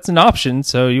 That's an option.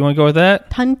 So you want to go with that?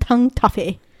 Tun-Tung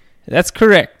Toffee. That's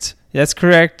correct.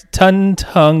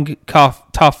 Tun-Tung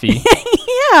Toffee.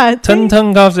 Yeah.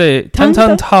 Tun-Tung Toffee.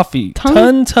 Tun-Tung Toffee.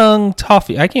 Tun-Tung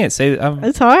Toffee. I can't say that.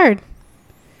 It's hard.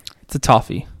 It's a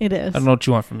toffee. It is. I don't know what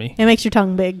you want from me. It makes your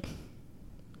tongue big.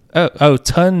 Oh,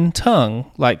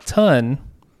 tongue. Like ton.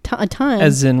 A ton.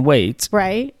 As in weight.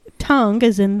 Right. Tongue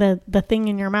is in the thing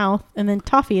in your mouth, and then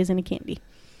toffee is in a candy.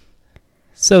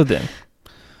 So then,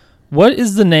 what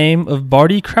is the name of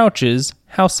Barty Crouch's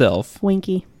house elf?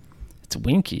 Winky. It's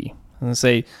Winky. I was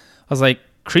like,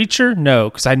 creature? No,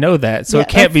 because I know that, so yeah, it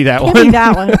can't be that one. Can't be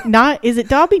that one. Not, is it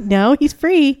Dobby? No, he's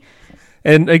free.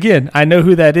 And again, I know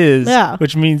who that is, yeah.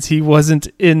 Which means he wasn't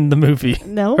in the movie.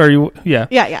 No. Yeah,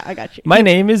 I got you. My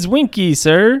name is Winky,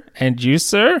 sir. And you,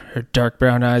 sir? Her dark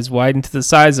brown eyes widened to the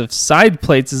size of side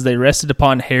plates as they rested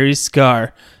upon Harry's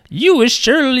scar. You is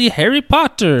surely Harry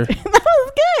Potter. That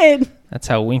was good. That's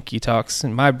how Winky talks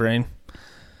in my brain.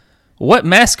 What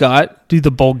mascot do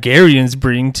the Bulgarians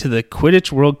bring to the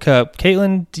Quidditch World Cup?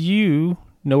 Caitlin, do you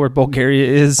know where Bulgaria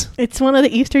is? It's one of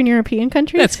the Eastern European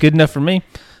countries. That's good enough for me.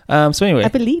 So anyway. I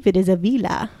believe it is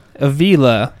Avila.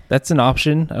 Avila. That's an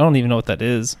option. I don't even know what that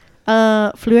is.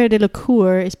 Fleur de la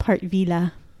Cour is part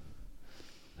Vila.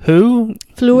 Who?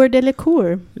 Fleur de la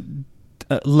Cour.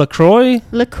 LaCroix?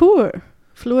 La Cour.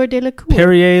 Fleur de la Cour.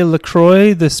 Perrier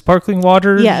LaCroix, the sparkling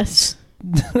water? Yes.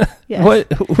 Yes.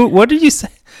 What did you say?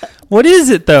 What is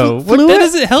it though? That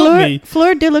doesn't help me.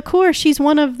 Fleur de la Cour. She's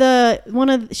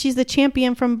she's the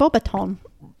champion from Beaubaton.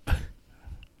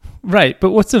 Right, but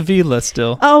what's a Vila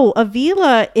still? Oh, a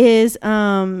Vila is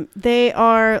they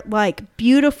are like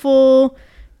beautiful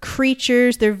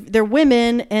creatures. They're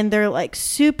women and they're like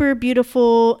super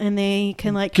beautiful and they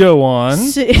can like go on.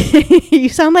 You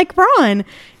sound like Ron.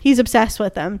 He's obsessed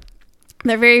with them.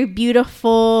 They're very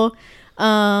beautiful.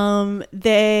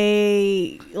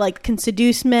 They like can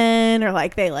seduce men or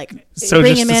like they like so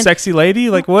bring just him a in. sexy lady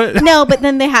like what? No, but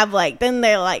then they have like then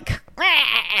they're like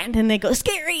and then they go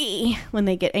scary when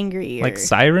they get angry or, like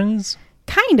sirens.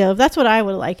 kind of. That's what I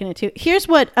would liken it to. Here's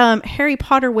what Harry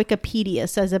Potter Wikipedia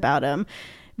says about them.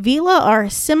 Vila are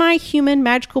semi-human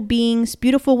magical beings,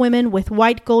 beautiful women with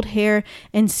white gold hair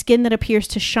and skin that appears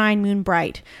to shine moon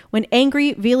bright. When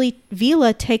angry,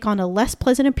 Vila take on a less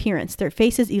pleasant appearance. Their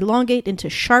faces elongate into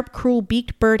sharp, cruel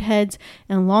beaked bird heads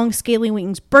and long scaly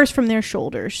wings burst from their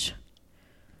shoulders.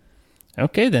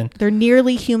 Okay, then. They're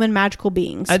nearly human magical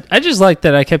beings. I just like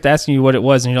that I kept asking you what it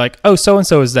was and you're like, oh,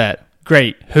 so-and-so is that.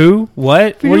 Great. Who?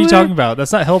 What? What are you talking about?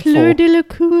 That's not helpful. Fleur de la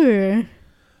Cour.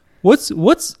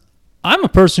 What's I'm a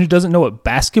person who doesn't know what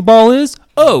basketball is.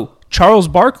 Oh, Charles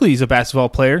Barkley is a basketball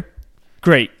player.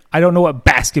 Great. I don't know what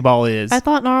basketball is. I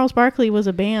thought Gnarls Barkley was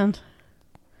a band.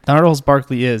 Gnarls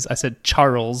Barkley is. I said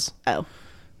Charles. Oh.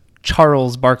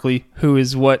 Charles Barkley, who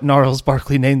is what Gnarls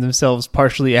Barkley named themselves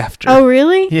partially after. Oh,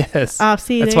 really? Yes. Oh,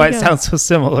 see, that's there why you it go. sounds so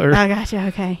similar. I gotcha.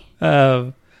 Okay.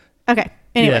 Okay.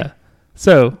 Anyway. Yeah.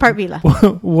 So, Part Vila.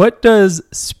 what does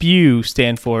SPEW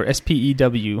stand for?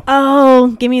 SPEW.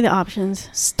 Oh, give me the options.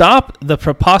 Stop the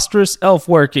preposterous elf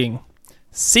working.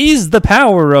 Seize the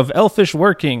power of elfish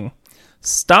working.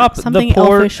 Stop Something the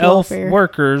poor elfish elf welfare.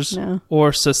 workers. No.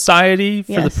 Or Society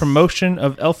for the Yes. Promotion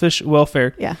of Elfish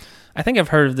Welfare. Yeah. I think I've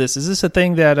heard of this. Is this a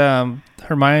thing that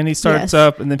Hermione starts Yes.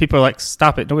 up and then people are like,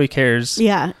 stop it, nobody cares?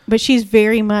 Yeah. But she's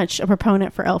very much a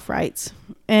proponent for elf rights.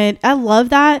 And I love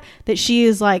that she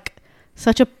is like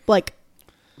such a like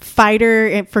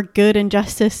fighter for good and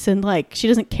justice. And like, she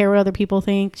doesn't care what other people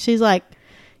think. She's like,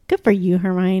 good for you,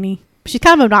 Hermione. She's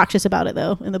kind of obnoxious about it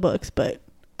though in the books, but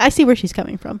I see where she's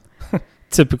coming from.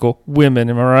 Typical women,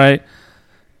 am I right?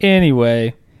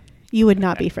 Anyway. You would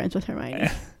not be friends with Hermione.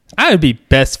 I would be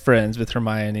best friends with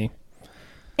Hermione.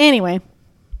 Anyway.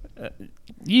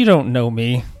 You don't know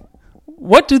me.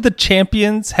 What do the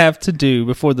champions have to do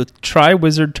before the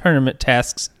Triwizard Tournament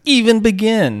tasks even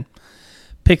begin?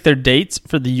 Pick their dates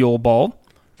for the Yule Ball.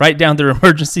 Write down their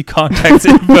emergency contacts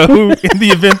info in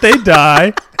the event they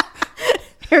die.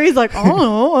 Harry's like,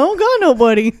 oh, I don't got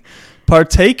nobody.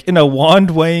 Partake in a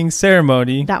wand weighing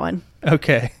ceremony. That one.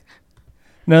 Okay.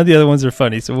 None of the other ones are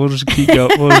funny, so we'll just keep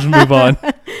going. We'll just move on.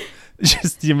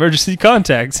 Just the emergency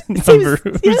contacts number.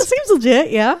 Seems legit,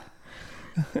 yeah.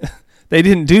 They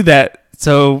didn't do that,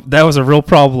 so that was a real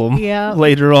problem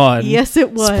later on. Yes,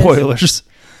 it was. Spoilers.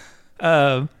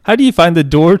 How do you find the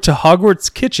door to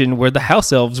Hogwarts kitchen where the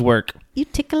house elves work? You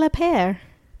tickle a pear.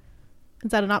 Is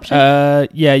that an option?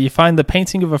 Yeah, you find the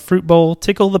painting of a fruit bowl,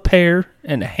 tickle the pear,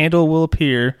 and a handle will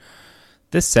appear.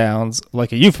 This sounds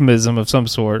like a euphemism of some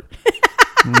sort.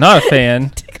 Not a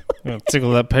fan.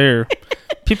 Tickle that pear.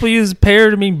 People use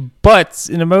pear to mean butts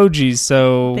in emojis,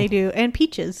 so they do, and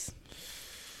peaches.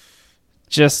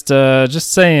 Just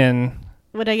saying.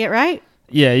 Would I get right?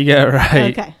 Yeah, you got it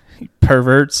right. Okay.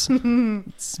 Perverts.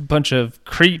 It's a bunch of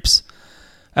creeps.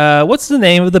 What's the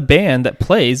name of the band that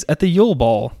plays at the Yule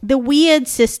Ball? The Weird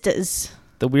Sisters.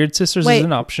 The Weird Sisters is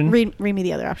an option. Read me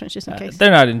the other options just in case. They're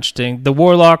not interesting. The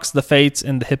Warlocks, the Fates,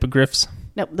 and the Hippogriffs.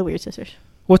 Nope, the Weird Sisters.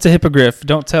 What's a hippogriff?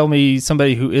 Don't tell me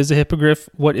somebody who is a hippogriff.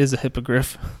 What is a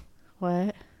hippogriff?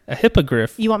 What? A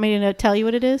hippogriff. You want me to tell you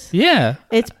what it is? Yeah.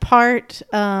 It's part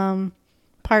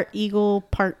eagle,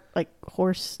 part like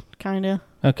horse, kind of.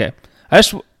 Okay. I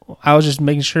was just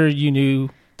making sure you knew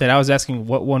that I was asking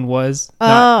what one was,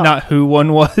 not who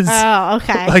one was. Oh,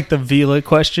 okay. Like the Vila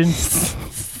question.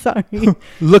 Sorry.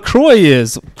 LaCroix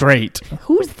is great.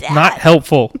 Who's that? Not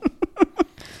helpful.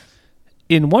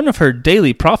 In one of her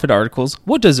Daily Prophet articles,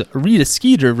 what does Rita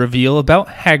Skeeter reveal about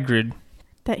Hagrid?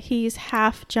 That he's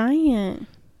half giant.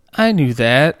 I knew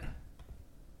that.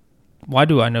 Why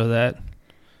do I know that?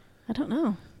 I don't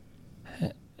know.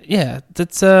 Yeah,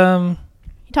 that's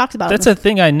He talks about that's a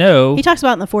thing I know. He talks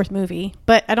about it in the fourth movie,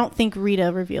 but I don't think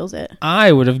Rita reveals it.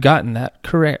 I would have gotten that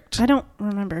correct. I don't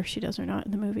remember if she does or not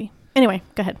in the movie. Anyway,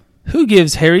 go ahead. Who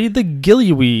gives Harry the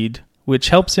gillyweed, which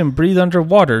helps him breathe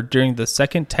underwater during the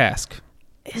second task?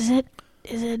 Is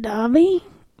it Dobby?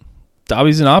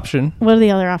 Dobby's an option. What are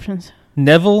the other options?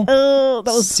 Neville, Oh,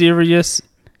 that was. Sirius,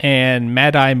 and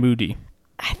Mad-Eye Moody.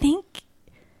 I think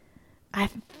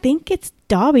it's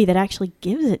Dobby that actually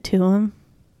gives it to him.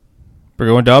 We're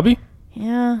going Dobby?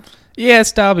 Yeah. Yeah,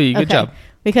 it's Dobby. Good job.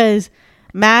 Because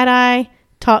Mad-Eye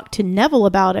talked to Neville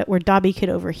about it where Dobby could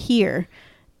overhear.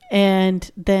 And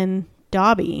then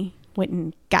Dobby went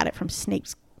and got it from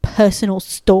Snape's personal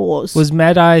stores. Was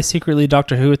Mad-Eye secretly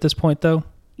Doctor Who at this point, though?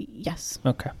 Yes.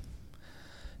 Okay.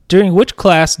 During which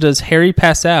class does Harry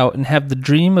pass out and have the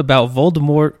dream about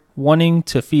Voldemort wanting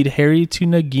to feed Harry to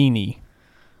Nagini,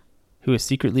 who is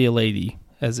secretly a lady,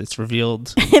 as it's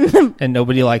revealed, and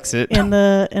nobody likes it. In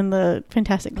the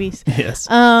Fantastic Beasts. Yes.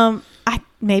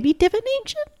 Maybe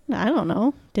divination? I don't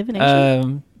know.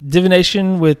 Divination.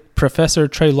 Divination with Professor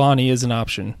Trelawney is an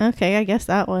option. Okay, I guess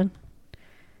that one.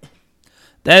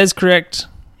 That is correct.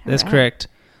 That's correct.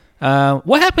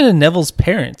 What happened to Neville's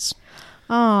parents?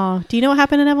 Oh, do you know what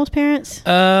happened to Neville's parents?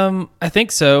 I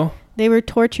think so. They were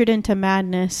tortured into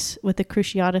madness with the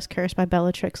Cruciatus curse by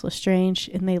Bellatrix Lestrange,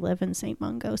 and they live in St.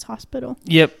 Mungo's Hospital.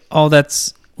 Yep. Oh,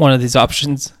 that's one of these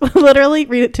options. Literally,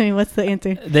 read it to me. What's the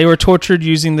answer? They were tortured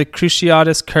using the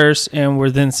Cruciatus curse and were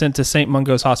then sent to St.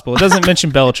 Mungo's Hospital. It doesn't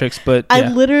mention Bellatrix, but yeah. I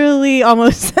literally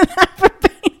almost said that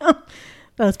verbatim.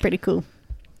 That was pretty cool.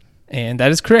 And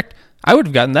that is correct. I would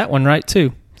have gotten that one right,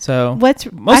 too. So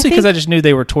mostly because I just knew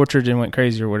they were tortured and went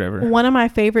crazy or whatever. One of my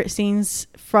favorite scenes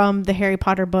from the Harry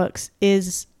Potter books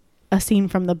is a scene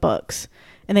from the books,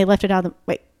 and they left it out of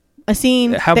the a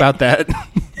scene. How about that?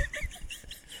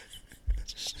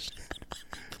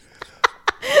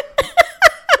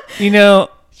 Not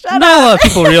a lot of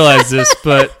people realize this,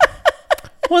 but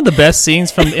one of the best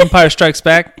scenes from Empire Strikes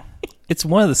Back, it's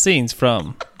one of the scenes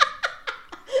from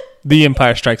The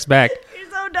Empire Strikes Back. You're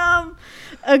so dumb.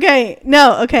 Okay,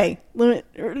 no, okay.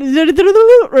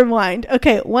 Rewind.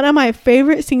 Okay, one of my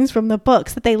favorite scenes from the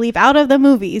books that they leave out of the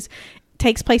movies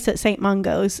takes place at St.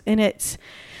 Mungo's, and it's,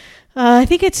 I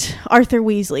think it's Arthur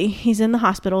Weasley. He's in the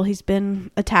hospital. He's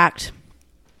been attacked,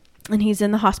 and he's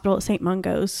in the hospital at St.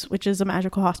 Mungo's, which is a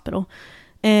magical hospital.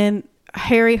 And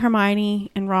Harry, Hermione,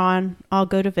 and Ron all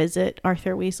go to visit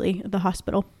Arthur Weasley at the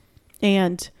hospital.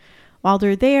 And while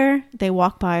they're there, they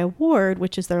walk by a ward,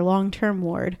 which is their long-term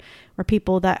ward, where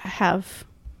people that have,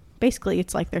 basically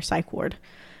it's like their psych ward.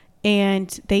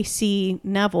 And they see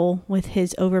Neville with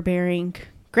his overbearing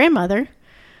grandmother.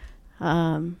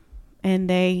 And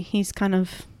he's kind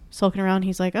of sulking around.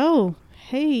 He's like, oh,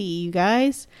 hey, you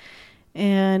guys.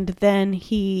 And then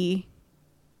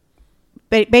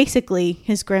basically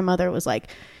his grandmother was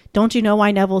like, don't you know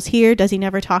why Neville's here? Does he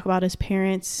never talk about his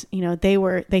parents?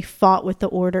 They fought with the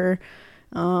order.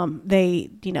 They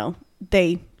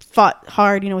fought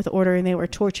hard, with the order, and they were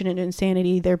tortured into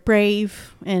insanity. They're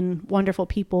brave and wonderful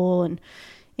people. And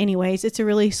anyways, it's a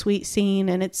really sweet scene,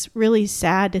 and it's really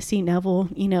sad to see Neville,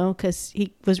 because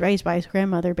he was raised by his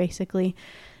grandmother basically.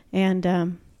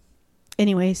 And,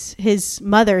 anyways, his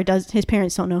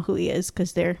parents don't know who he is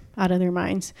because they're out of their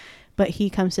minds, but he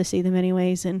comes to see them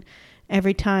anyways. And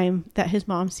every time that his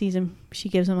mom sees him, she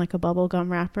gives him like a bubble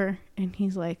gum wrapper, and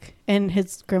he's like, and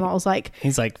his grandma was like,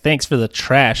 he's like, thanks for the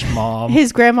trash, Mom.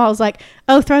 His grandma was like,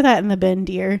 oh, throw that in the bin,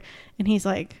 dear. And he's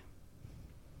like,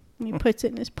 and he puts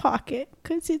it in his pocket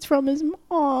because it's from his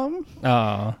mom.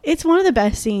 Oh, it's one of the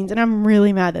best scenes, and I'm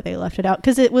really mad that they left it out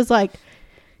because it was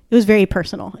very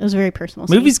personal. It was a very personal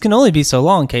scene. Movies can only be so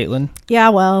long, Caitlin. Yeah,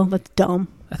 well, that's dumb.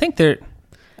 I think they've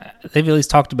at least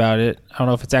talked about it. I don't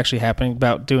know if it's actually happening,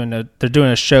 about they're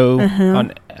doing a show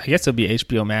on, I guess it'll be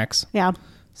HBO Max. Yeah.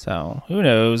 So who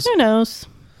knows? Who knows?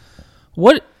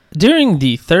 During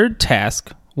the third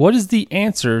task, what is the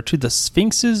answer to the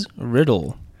Sphinx's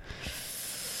riddle?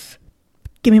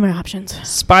 Give me my options.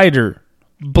 Spider,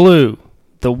 blue,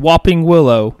 the whopping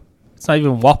willow. It's not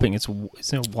even whopping. Is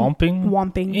it whomping?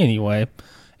 Whomping. Anyway,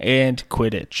 and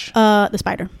Quidditch. The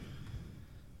spider.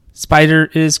 Spider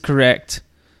is correct.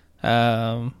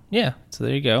 Yeah, so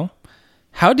there you go.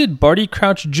 How did Barty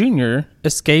Crouch Jr.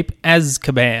 escape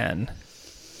Azkaban?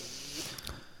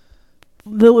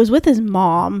 It was with his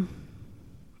mom.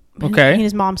 Okay.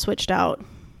 His mom switched out.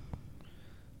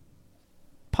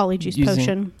 Polyjuice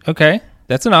potion. Okay,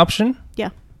 that's an option. Yeah.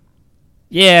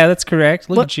 Yeah, that's correct.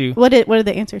 Look at you. What did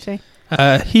the answer say?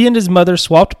 He and his mother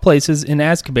swapped places in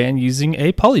Azkaban using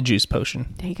a Polyjuice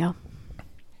potion. There you go.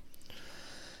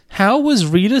 How was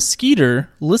Rita Skeeter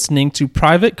listening to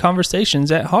private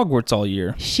conversations at Hogwarts all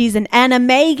year? She's an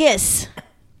animagus.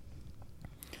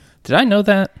 Did I know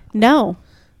that? No.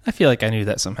 I feel like I knew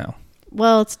that somehow.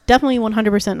 Well, it's definitely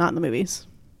 100% not in the movies.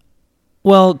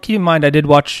 Well, keep in mind, I did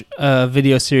watch a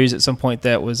video series at some point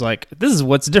that was like, this is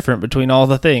what's different between all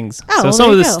the things. Oh, so well, some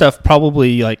there of you this go. stuff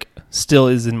probably like still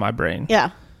is in my brain.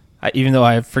 Yeah. Even though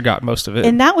I forgot most of it.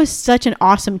 And that was such an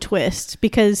awesome twist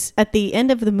because at the end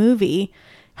of the movie,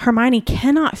 Hermione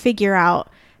cannot figure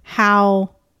out how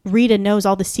Rita knows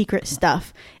all the secret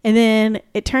stuff. And then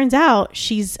it turns out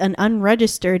she's an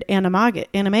unregistered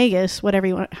animagus, however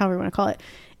you want to call it.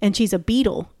 And she's a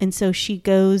beetle. And so she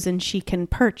goes and she can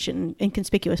perch in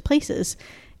inconspicuous places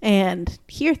and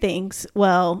hear things.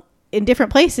 Well, in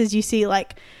different places, you see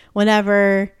like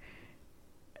whenever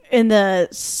in the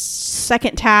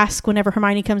second task, whenever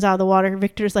Hermione comes out of the water,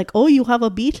 Victor's like, oh, you have a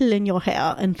beetle in your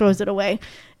hair, and throws it away.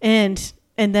 And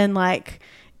then like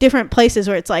different places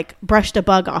where it's like brushed a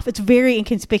bug off. It's very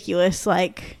inconspicuous.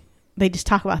 Like they just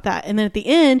talk about that. And then at the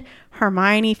end,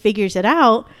 Hermione figures it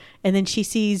out. And then she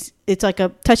sees it's like a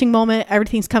touching moment.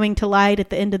 Everything's coming to light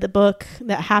at the end of the book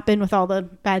that happened with all the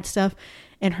bad stuff.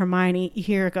 And Hermione, you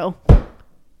hear her go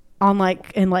on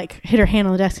and hit her hand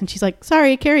on the desk. And she's like,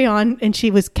 sorry, carry on. And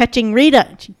she was catching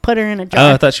Rita. She put her in a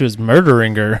jar. Oh, I thought she was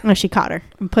murdering her. No, she caught her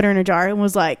and put her in a jar and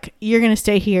was like, you're going to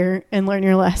stay here and learn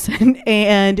your lesson.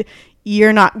 And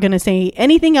you're not going to say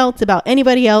anything else about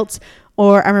anybody else,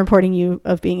 or I'm reporting you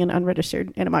of being an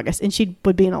unregistered animagus. And she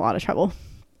would be in a lot of trouble.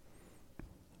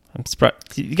 I'm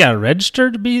surprised. You got to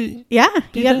register to be... Yeah,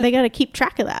 they got to keep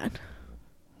track of that.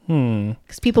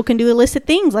 Because people can do illicit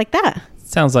things like that.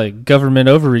 Sounds like government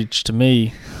overreach to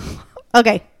me.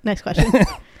 Okay, next question.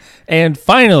 And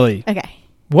finally, Okay.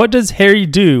 what does Harry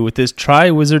do with his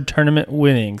Tri-Wizard Tournament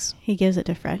winnings? He gives it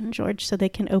to Fred and George so they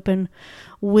can open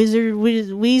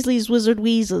Weasley's Wizard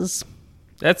Wheezes.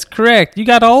 That's correct. You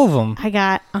got all of them. I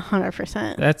got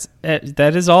 100%.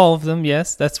 That is all of them.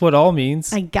 Yes, that's what all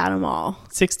means. I got them all.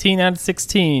 16 out of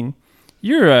 16.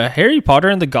 You're a Harry Potter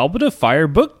and the Goblet of Fire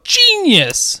book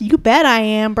genius. You bet I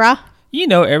am, bruh. You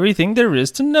know everything there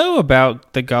is to know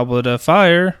about the Goblet of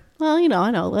Fire. Well, I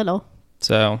know a little.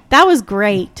 So That was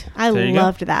great. I There you go.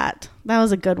 loved that. That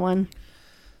was a good one.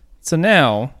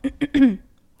 now, I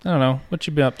don't know. What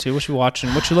you been up to? What you watching?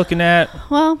 What you looking at?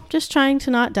 Well, just trying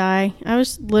to not die. I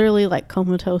was literally like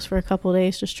comatose for a couple of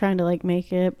days, just trying to like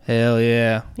make it. Hell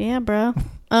yeah. Yeah, bro.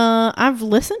 I've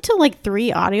listened to like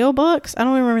 3 audiobooks. I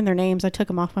don't remember their names. I took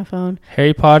them off my phone.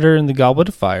 Harry Potter and the Goblet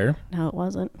of Fire. No, it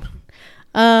wasn't.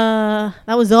 That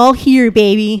was all here,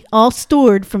 baby. All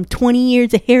stored from 20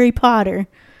 years of Harry Potter.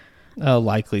 A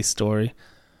likely story.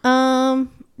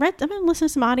 I've been listening to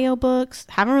some audiobooks.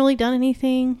 Haven't really done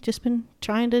anything. Just been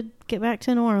trying to get back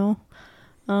to normal.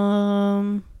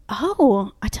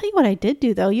 Oh, I tell you what I did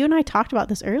do though. You and I talked about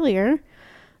this earlier.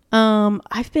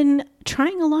 I've been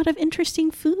trying a lot of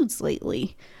interesting foods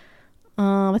lately.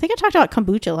 I think I talked about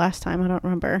kombucha last time. I don't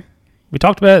remember. We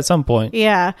talked about it at some point.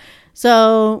 Yeah.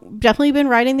 So definitely been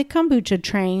riding the kombucha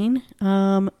train.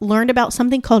 Learned about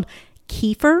something called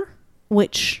kefir,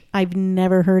 which I've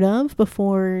never heard of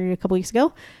before a couple weeks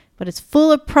ago, but it's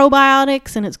full of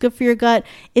probiotics and it's good for your gut.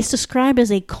 It's described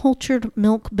as a cultured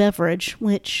milk beverage,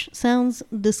 which sounds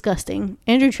disgusting.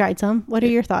 Andrew tried some. What are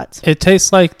your thoughts? It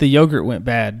tastes like the yogurt went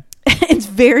bad. It's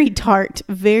very tart,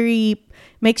 very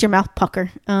makes your mouth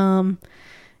pucker.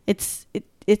 It's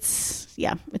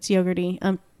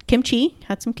yogurty. Kimchi,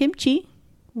 had some kimchi.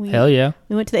 Hell yeah.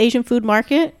 We went to the Asian food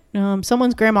market.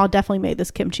 Someone's grandma definitely made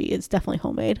this kimchi. It's definitely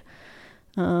homemade.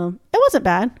 It wasn't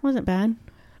bad.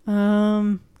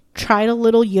 Tried a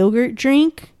little yogurt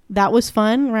drink. That was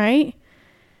fun, right?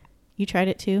 You tried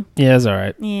it too? Yeah, it's all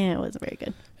right. Yeah, it wasn't very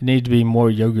good. It needed to be more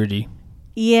yogurty.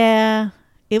 Yeah.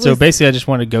 So basically, I just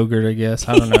wanted Go-Gurt, I guess.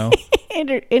 I don't know.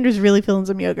 Andrew's really feeling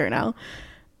some yogurt now.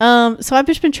 So I've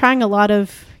just been trying a lot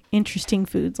of interesting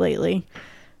foods lately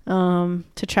to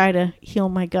try to heal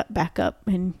my gut back up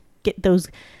and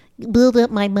build up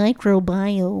my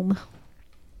microbiome.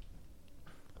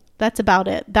 That's about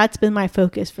it. That's been my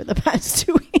focus for the past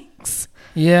 2 weeks.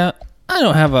 Yeah, I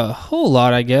don't have a whole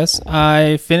lot, I guess.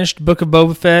 I finished Book of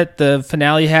Boba Fett. The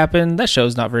finale happened. That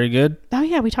show's not very good. Oh,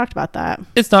 yeah, we talked about that.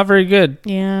 It's not very good.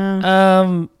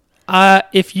 Yeah.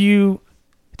 Did you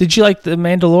like The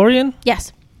Mandalorian?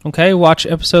 Yes. Okay, watch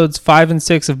episodes 5 and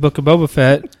 6 of Book of Boba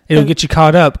Fett. It'll get you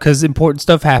caught up because important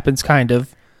stuff happens, kind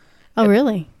of. Oh,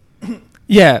 really?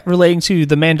 Yeah, relating to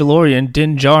The Mandalorian,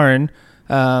 Din Djarin,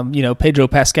 Pedro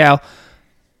Pascal,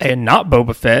 and not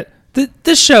Boba Fett.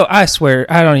 This show, I swear,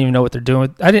 I don't even know what they're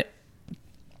doing.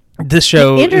 This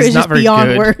show Andrew is not just very beyond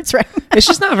good. Words right now. It's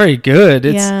just not very good.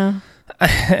 Yeah.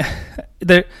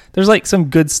 There's like some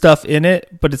good stuff in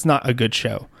it, but it's not a good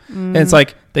show. And it's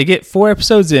like they get 4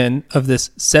 episodes in of this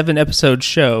 7-episode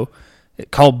show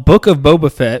called Book of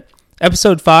Boba Fett,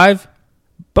 Episode 5,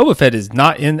 Boba Fett is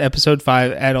not in episode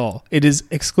 5 at all. It is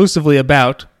exclusively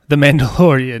about the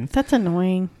Mandalorian. That's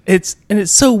annoying. It's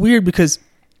so weird because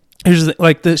there's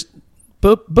like the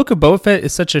Book of Boba Fett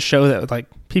is such a show that like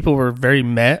people were very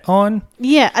met on.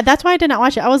 Yeah, that's why I did not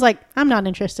watch it. I was like, I'm not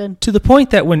interested. To the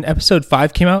point that when episode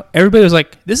 5 came out, everybody was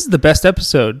like, this is the best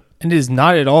episode. And it is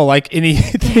not at all like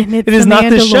anything. It is not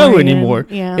the show anymore.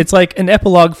 Yeah. It's like an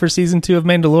epilogue for season 2 of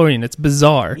Mandalorian. It's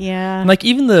bizarre. Yeah. And like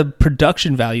even the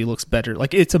production value looks better.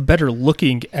 Like it's a better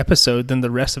looking episode than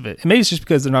the rest of it. And maybe it's just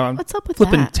because they're not on What's up with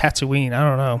flipping that? Tatooine. I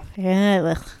don't know.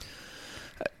 Yeah.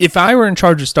 If I were in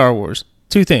charge of Star Wars,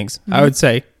 2 things. I would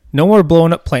say no more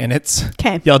blowing up planets.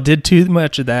 Okay. Y'all did too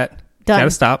much of that. Done.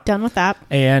 Gotta stop. Done with that.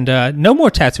 And no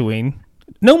more Tatooine.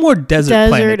 No more desert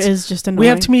planets. Desert is just annoying. We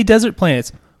have too many desert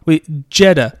planets.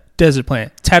 Jeddah, desert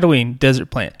planet. Tatooine,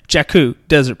 desert planet. Jakku,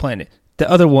 desert planet. The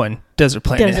other one, desert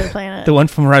planet. Desert planet. The one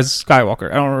from Rise of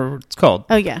Skywalker. I don't remember what it's called.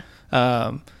 Oh, yeah.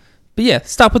 But yeah,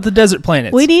 stop with the desert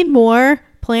planets. We need more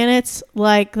planets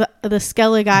like the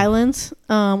Skellig Islands,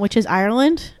 which is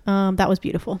Ireland. That was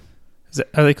beautiful.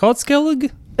 Are they called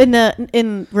Skellig?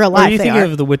 In real Or life, are you they thinking are.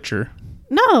 of The Witcher?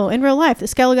 No, in real life, the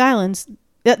Skellig Islands.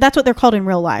 That's what they're called in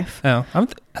real life. Oh,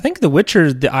 I think The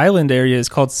Witcher, the island area is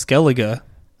called Skellige.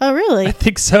 Oh, really? I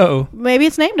think so. Maybe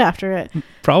it's named after it.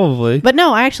 Probably. But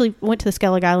no, I actually went to the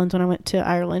Skellig Islands when I went to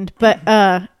Ireland. But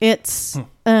it's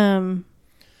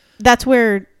that's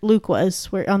where Luke was.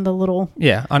 Where on the little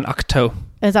Yeah, on Octo.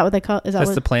 is that what they call it? Is that That's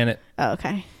what? the planet. Oh,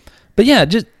 okay. But yeah,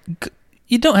 just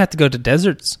you don't have to go to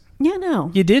deserts. Yeah,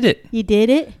 no. You did it. You did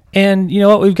it. And you know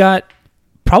what? We've got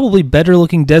probably better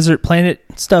looking desert planet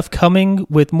stuff coming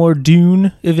with more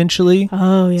Dune eventually.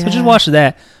 Oh, yeah. So just watch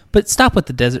that. But stop with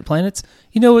the desert planets.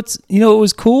 You know what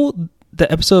was cool?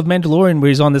 The episode of Mandalorian where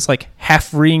he's on this like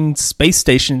half-ring space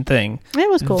station thing. It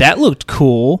was cool. That looked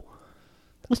cool.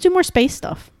 Let's do more space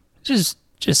stuff. Just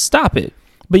stop it.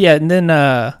 But yeah, and then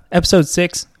episode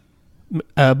 6,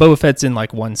 Boba Fett's in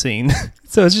like one scene.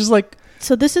 So it's just like,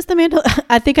 So this is the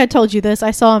I think I told you this.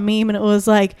 I saw a meme and it was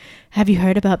like, have you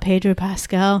heard about Pedro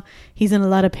Pascal? He's in a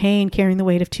lot of pain carrying the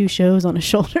weight of 2 shows on his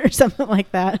shoulder or something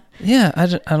like that. yeah,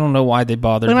 I don't know why they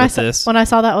bothered with this. When I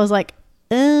saw that, I was like,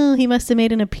 oh, he must have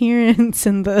made an appearance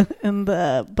in the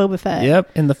Boba Fett.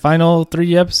 Yep, in the final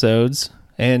 3 episodes,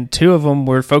 and 2 of them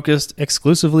were focused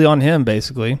exclusively on him,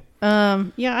 basically. Yeah,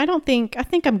 I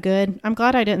think I'm good. I'm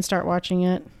glad I didn't start watching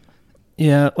it.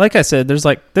 Yeah, like I said, there's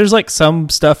like some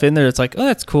stuff in there that's like, oh,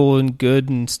 that's cool and good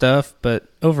and stuff, but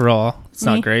overall, it's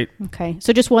not great. Okay,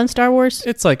 so just one Star Wars?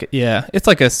 It's like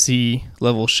a C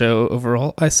level show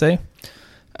overall, I say.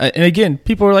 And again,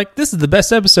 people are like, this is the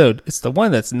best episode. It's the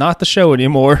one that's not the show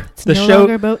anymore. It's the no show.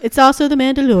 longer it's also The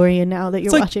Mandalorian now that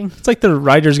you're watching. It's like the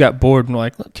writers got bored and were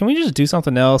like, look, can we just do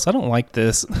something else? I don't like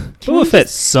this. Boba Fett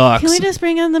sucks. Can we just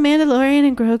bring on The Mandalorian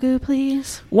and Grogu,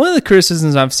 please? One of the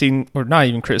criticisms I've seen, or not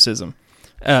even criticism,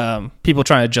 people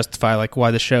trying to justify like why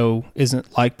the show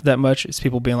isn't liked that much is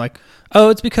people being like, oh,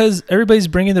 it's because everybody's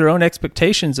bringing their own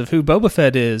expectations of who Boba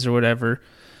Fett is or whatever.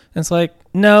 And it's like,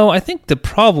 no, I think the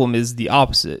problem is the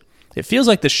opposite. It feels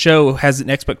like the show has an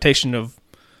expectation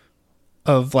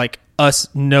of like us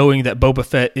knowing that Boba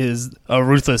Fett is a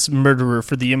ruthless murderer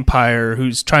for the Empire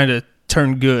who's trying to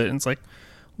turn good. And it's like,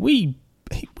 we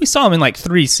saw him in like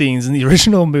 3 scenes in the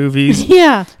original movies.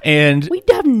 Yeah. And we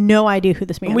have no idea who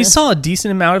this man we is. saw a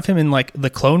decent amount of him in like the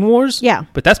Clone Wars. Yeah.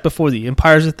 But that's before the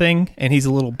Empire's a thing and he's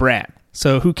a little brat.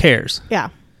 So who cares? Yeah.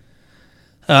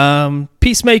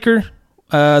 Peacemaker.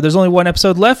 There's only 1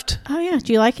 episode left. Oh yeah,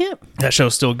 do you like it? That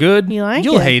show's still good. You like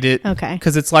You'll it? hate it. Okay.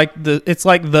 Because it's like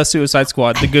the Suicide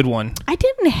Squad, the good one. I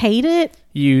didn't hate it.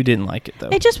 You didn't like it though.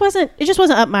 It just wasn't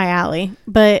up my alley.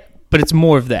 But it's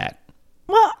more of that.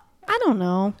 well, I don't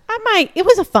know. It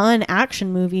was a fun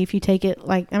action movie if you take it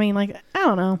I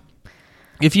don't know.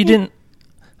 If you didn't,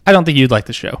 I don't think you'd like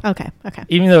the show. Okay.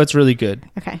 Even though it's really good.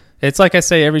 Okay. It's like I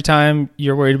say every time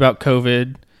you're worried about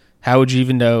COVID, how would you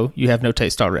even know you have no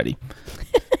taste already?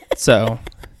 So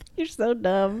You're so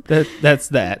dumb. that's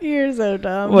that. You're so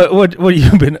dumb.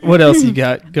 What else you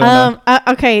got going on?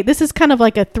 Okay, this is kind of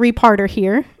like a 3-parter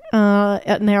here,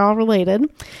 and they're all related.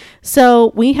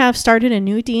 So we have started a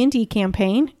new D&D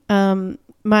campaign.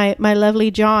 My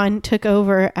lovely John took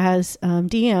over as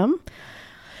DM,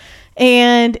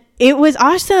 and it was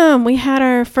awesome. We had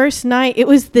our first night. It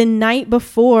was the night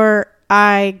before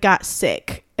I got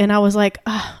sick, and I was like,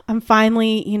 I'm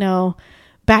finally,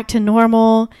 back to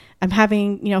normal. I'm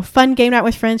having, fun game night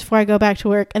with friends before I go back to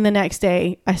work. And the next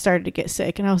day I started to get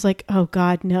sick and I was like, oh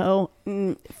God, no,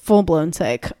 full blown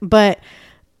sick. But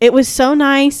it was so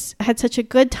nice. I had such a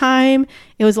good time.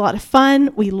 It was a lot of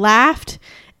fun. We laughed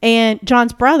And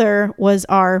John's brother was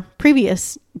our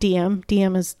previous DM.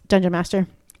 DM is Dungeon Master.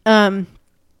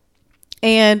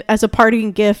 And as a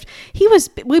parting gift,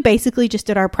 we basically just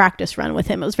did our practice run with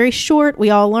him. It was very short.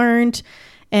 We all learned,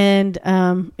 and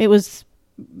it was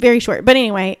very short. But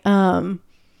anyway,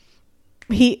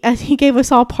 he gave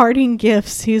us all parting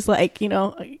gifts. He's like,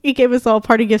 he gave us all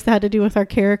parting gifts that had to do with our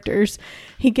characters.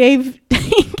 He gave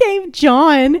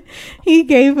John,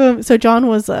 so John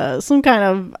was some kind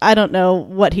of, I don't know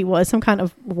what he was, some kind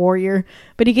of warrior,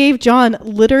 but he gave John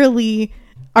literally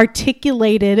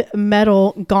articulated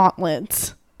metal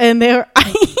gauntlets, and they're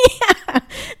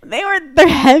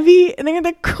heavy, and they're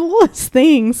the coolest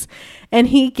things. And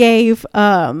he gave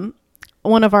one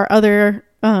of our other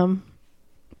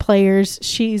players,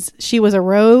 she was a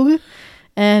rogue,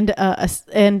 and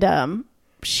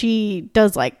she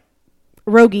does like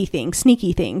roguey things,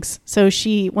 sneaky things. So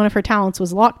one of her talents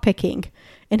was lock picking,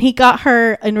 and he got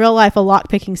her in real life a lock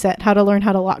picking set, how to learn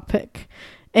how to lock pick,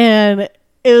 and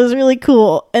it was really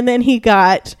cool. And then he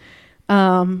got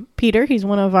Peter. He's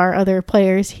one of our other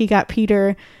players. He got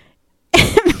Peter.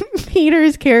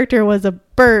 Peter's character was a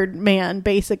bird man,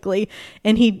 basically,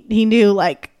 and he knew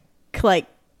like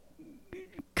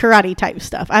karate type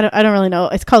stuff. I don't really know.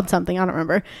 It's called something. I don't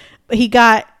remember. But he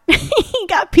got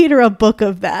Peter a book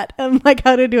of that, like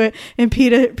how to do it. And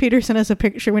Peter sent us a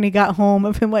picture when he got home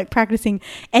of him like practicing.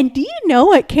 And do you know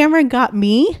what Cameron got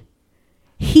me?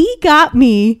 He got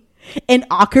me an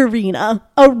ocarina,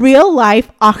 a real life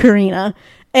ocarina.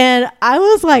 And I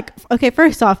was like, okay,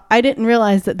 first off, I didn't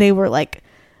realize that they were like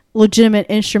legitimate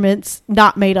instruments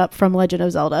not made up from Legend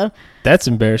of Zelda. That's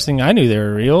embarrassing. I knew they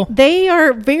were real. They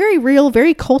are very real,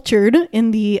 very cultured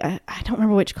in the, I don't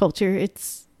remember which culture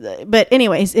but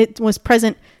anyways, it was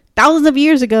present thousands of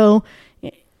years ago.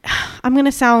 I'm going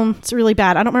to sound really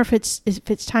bad. I don't remember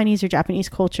if it's Chinese or Japanese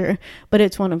culture, but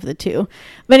it's one of the two.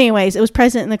 But anyways, it was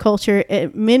present in the culture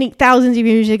many thousands of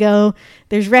years ago.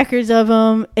 There's records of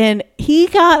them, and he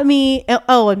got me.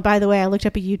 Oh, and by the way, I looked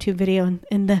up a YouTube video,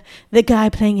 and the guy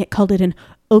playing it called it an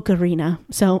ocarina.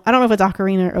 So I don't know if it's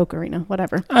ocarina or ocarina,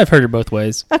 whatever. I've heard it both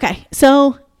ways. Okay,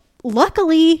 so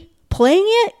luckily, playing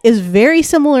it is very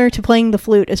similar to playing the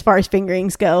flute as far as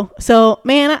fingerings go. So,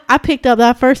 man, I picked up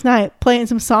that first night playing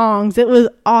some songs. It was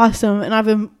awesome, and I've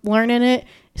been learning it.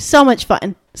 So much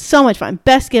fun. So much fun.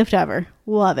 Best gift ever.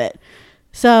 Love it.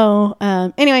 So,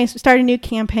 anyways, started a new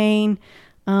campaign.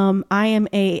 I am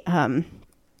a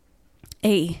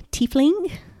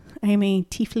tiefling. I am a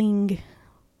tiefling. Am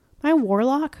I a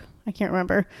warlock? I can't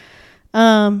remember.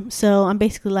 So I'm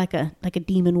basically like a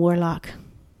demon warlock.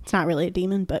 It's not really a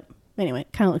demon, but anyway,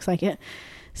 it kind of looks like it.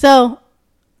 So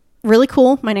really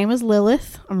cool. My name is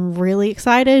Lilith. I'm really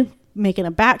excited. Making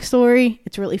a backstory.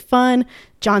 It's really fun.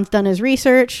 John's done his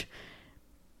research.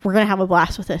 We're going to have a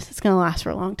blast with this. It's going to last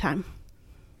for a long time.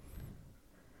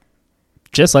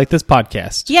 Just like this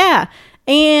podcast. Yeah.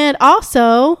 And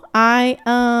also,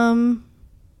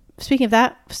 speaking of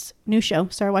that, new show.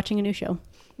 Started watching a new show.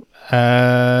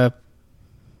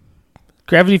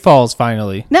 Gravity Falls,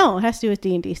 finally. No, it has to do with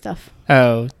D&D stuff.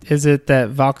 Oh, is it that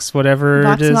Vox whatever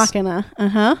Vox it is? Vox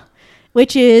Machina.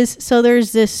 Which is, so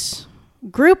there's this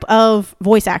group of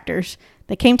voice actors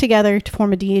that came together to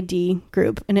form a D&D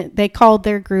group. And they called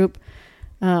their group,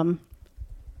 their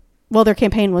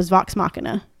campaign was Vox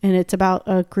Machina. And it's about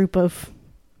a group of,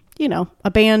 a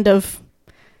band of,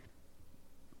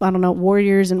 I don't know,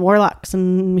 warriors and warlocks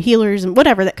and healers and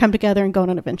whatever that come together and go on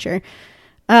an adventure.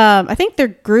 I think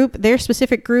their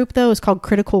specific group, though, is called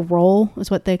Critical Role, is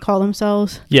what they call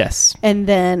themselves. Yes. And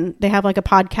then they have like a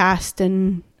podcast,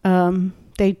 and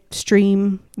they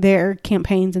stream their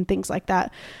campaigns and things like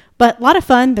that. But a lot of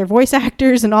fun. They're voice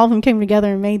actors, and all of them came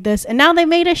together and made this. And now they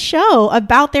made a show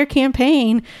about their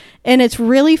campaign, and it's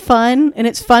really fun. And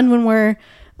it's fun when we're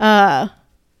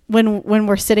when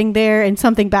we're sitting there and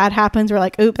something bad happens. We're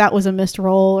like, "Oop, that was a missed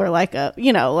roll," or like a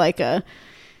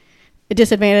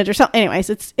disadvantage or something. Anyways,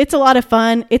 it's a lot of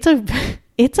fun. It's a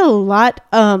lot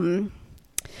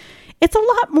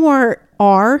more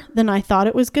R than I thought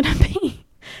it was gonna be.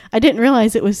 I didn't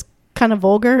realize it was kind of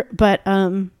vulgar, but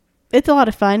it's a lot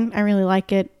of fun. I really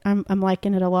like it. I'm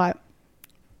liking it a lot.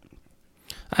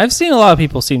 I've seen a lot of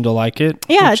people seem to like it.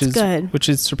 Yeah, it's good. Which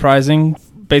is surprising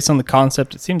based on the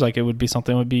concept. It seems like it would be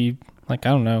something that would be like, I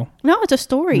don't know. No, it's a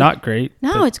story. Not great.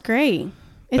 No, it's great.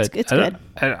 It's good.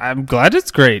 I'm glad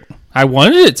it's great. I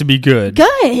wanted it to be good.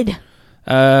 Good.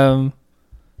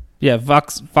 Yeah,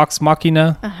 Vox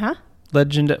Machina.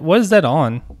 Legend. What is that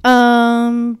on?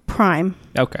 Prime.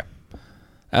 Okay.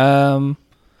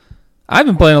 I've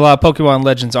been playing a lot of Pokemon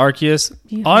Legends Arceus.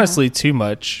 Honestly, too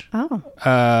much.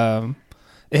 Oh.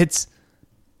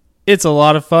 It's a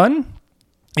lot of fun.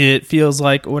 It feels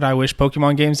like what I wish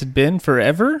Pokemon games had been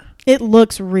forever. It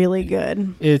looks really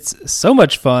good. It's so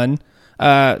much fun.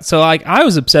 So like I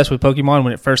was obsessed with Pokemon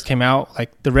when it first came out,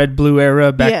 like the Red Blue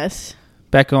era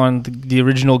back on the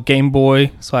original Game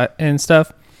Boy and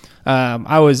stuff.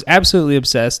 I was absolutely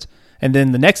obsessed. And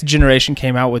then the next generation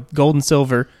came out with Gold and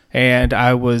Silver, and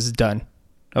I was done.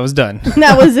 That was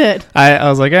it. I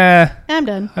was like, I'm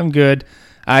done. I'm good.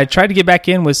 I tried to get back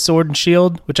in with Sword and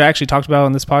Shield, which I actually talked about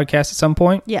on this podcast at some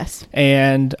point. Yes.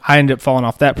 And I ended up falling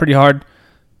off that pretty hard.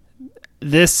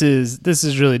 This is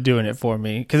really doing it for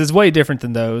me because it's way different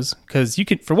than those. Because you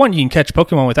can catch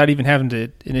Pokemon without even having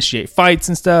to initiate fights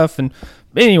and stuff. And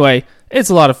anyway, it's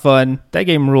a lot of fun. That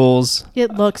game rules.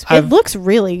 It looks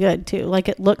really good too. Like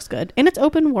it looks good, and it's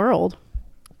open world.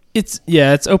 It's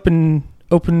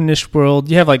openish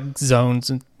world. You have like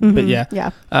zones, but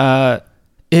yeah.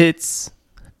 It's.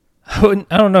 I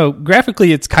don't know.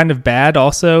 Graphically, it's kind of bad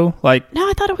also. Like, no,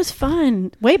 I thought it was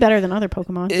fun. Way better than other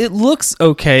Pokemon. It looks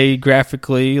okay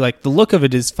graphically. Like, the look of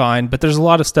it is fine, but there's a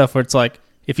lot of stuff where it's like,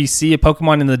 if you see a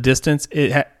Pokemon in the distance,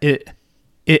 it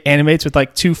animates with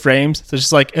like 2 frames. So it's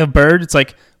just like a bird. It's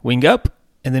like wing up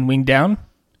and then wing down.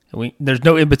 There's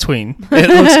no in between. It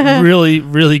looks really,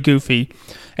 really goofy.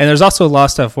 And there's also a lot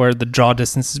of stuff where the draw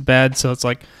distance is bad. So it's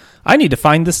like, I need to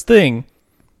find this thing.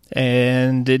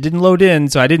 And it didn't load in,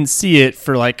 so I didn't see it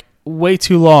for like way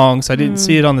too long. So I didn't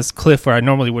see it on this cliff where I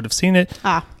normally would have seen it.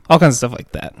 All kinds of stuff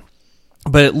like that.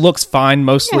 But it looks fine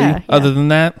mostly, other than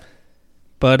that.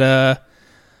 But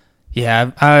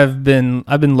yeah, I've been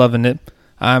loving it.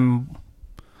 I'm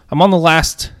on the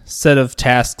last set of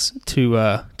tasks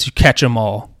to catch them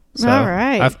all. So all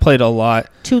right, I've played a lot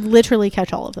to literally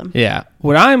catch all of them. Yeah,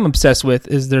 what I'm obsessed with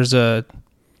is there's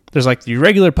like the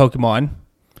regular Pokemon.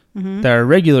 Mm-hmm. That are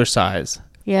regular size.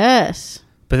 Yes.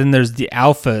 But then there's the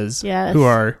alphas who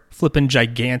are flipping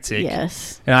gigantic.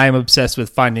 Yes. And I am obsessed with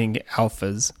finding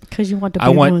alphas. Because you want the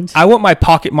big ones. I want my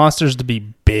pocket monsters to be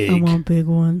big. I want big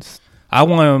ones. I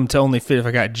want them to only fit if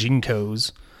I got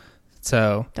Jinkos.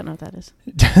 So. Don't know what that is.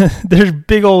 There's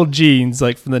big old jeans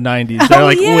like from the 90s. They're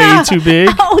way too big.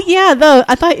 Oh, yeah. Though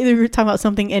I thought you were talking about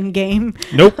something in game.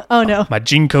 Nope. Oh, no. My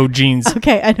Jinko jeans.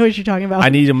 Okay. I know what you're talking about. I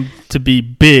need them to be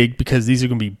big because these are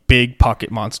going to be big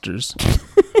pocket monsters.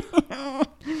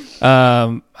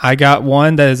 I got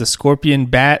one that is a scorpion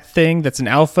bat thing. That's an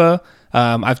alpha.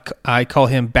 I call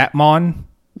him Batmon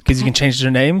because you can change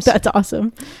their names. That's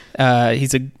awesome.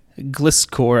 He's a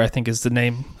Gliscor, I think is the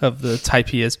name of the type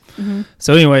he is. Mm-hmm.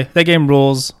 So anyway, that game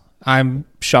rules. I'm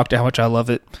shocked at how much I love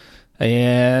it.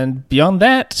 And beyond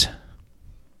that,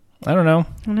 I don't know.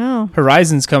 I know.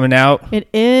 Horizon's coming out. It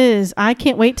is. I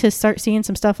can't wait to start seeing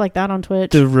some stuff like that on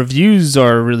Twitch. The reviews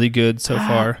are really good so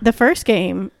far. The first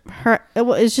game,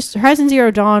 it's just Horizon Zero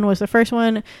Dawn was the first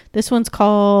one. This one's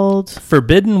called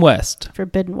Forbidden West.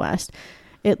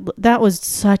 That was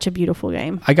such a beautiful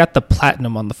game. I got the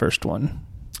platinum on the first one.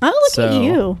 Oh, look at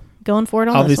you. Going for it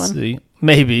on this one. Obviously,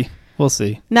 maybe. We'll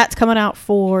see. And that's coming out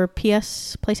for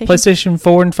PlayStation? PlayStation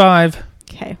 4 and 5.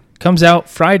 Okay. Comes out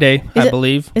Friday, I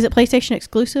believe. Is it PlayStation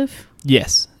exclusive?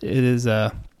 Yes. It is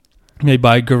made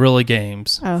by Guerrilla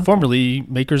Games, formerly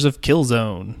makers of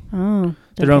Killzone. Oh.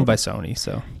 They're owned by Sony,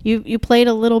 so. You played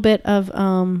a little bit of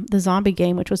the zombie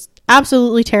game, which was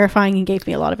absolutely terrifying and gave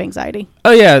me a lot of anxiety.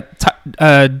 Oh, yeah.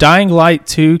 Dying Light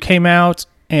 2 came out.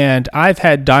 And I've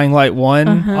had Dying Light 1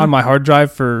 on my hard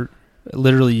drive for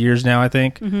literally years now, I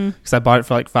think. Because I bought it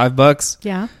for like $5.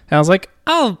 Yeah. And I was like,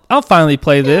 I'll finally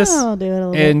play this. Yeah, I'll do it a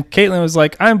little and bit. Caitlin was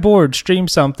like, I'm bored, stream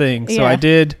something. So I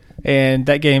did. And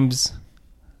that game's,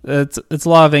 it's a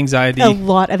lot of anxiety. A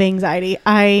lot of anxiety.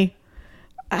 I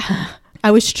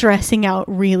was stressing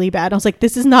out really bad. I was like,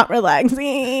 this is not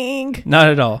relaxing. Not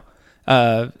at all.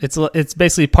 It's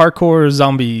basically parkour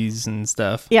zombies and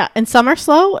stuff. Yeah, and some are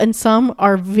slow and some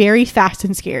are very fast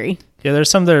and scary. Yeah, there's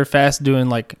some that are fast doing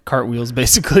like cartwheels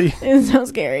basically. It's so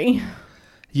scary.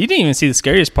 You didn't even see the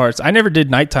scariest parts. I never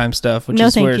did nighttime stuff, which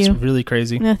is where it's really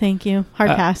crazy. No, thank you.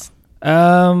 Hard pass.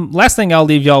 Last thing I'll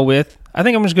leave y'all with, I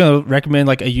think I'm just going to recommend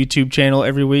like a YouTube channel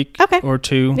every week or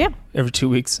two. Yeah. Every 2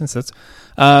 weeks since that's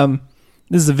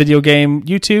this is a video game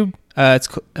YouTube. It's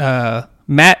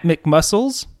Matt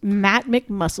McMuscles. Matt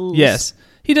McMuscles. Yes.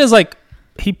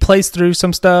 He plays through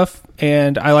some stuff,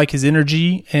 and I like his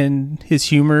energy and his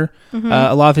humor. Mm-hmm.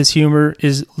 A lot of his humor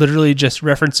is literally just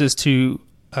references to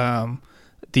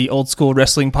the old school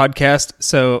wrestling podcast.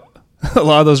 So a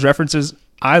lot of those references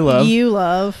I love. You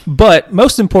love. But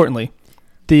most importantly,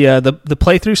 the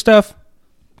playthrough stuff,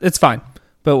 it's fine.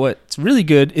 But what's really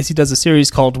good is he does a series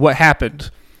called What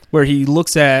Happened, where he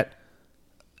looks at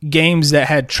games that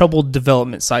had troubled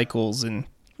development cycles and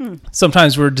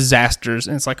Sometimes were disasters,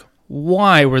 and it's like,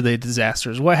 why were they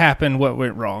disasters? What happened? What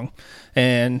went wrong?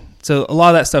 And so a lot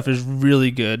of that stuff is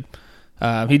really good.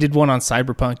 He did one on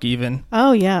Cyberpunk even.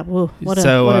 Oh yeah, whoa, what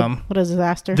a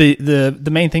disaster.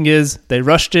 The main thing is they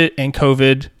rushed it, and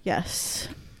COVID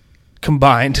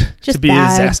combined just to be a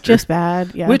disaster. Just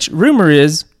bad, yeah. Which rumor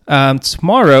is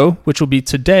tomorrow, which will be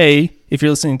today, if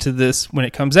you're listening to this when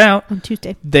it comes out, on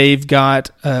Tuesday, they've got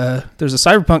there's a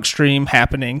Cyberpunk stream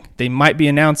happening. They might be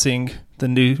announcing the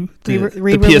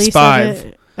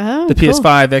PS5, the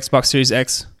PS5, Xbox Series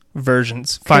X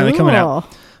versions finally coming out.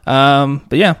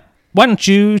 But yeah, why don't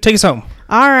you take us home?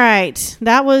 All right,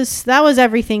 that was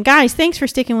everything, guys. Thanks for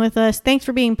sticking with us. Thanks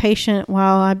for being patient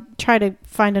while I try to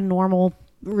find a normal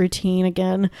routine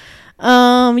again.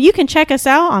 You can check us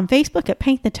out on Facebook at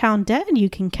Paint the Town Dead. You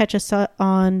can catch us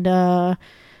on I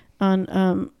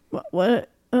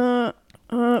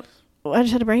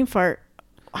just had a brain fart.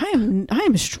 I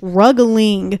am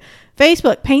struggling.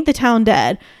 Facebook, Paint the Town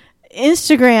Dead.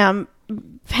 Instagram,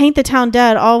 Paint the Town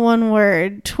Dead, all one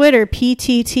word. Twitter,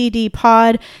 PTTD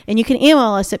Pod. And you can email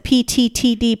us at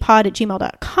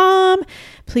pttdpod@gmail.com.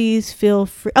 Please feel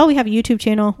free. Oh, we have a YouTube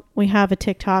channel. We have a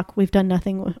TikTok. We've done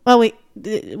nothing. Oh, wait.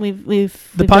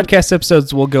 We've the podcast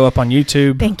episodes will go up on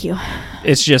YouTube. Thank you.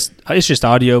 It's just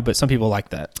audio, but some people like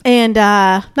that. And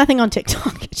nothing on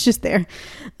TikTok. It's just there.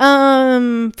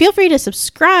 Feel free to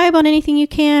subscribe on anything you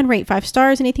can, rate 5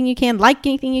 stars anything you can, like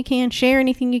anything you can, share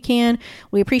anything you can.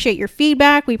 We appreciate your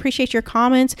feedback. We appreciate your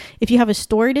comments. If you have a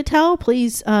story to tell,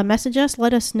 please message us.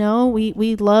 Let us know.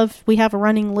 We have a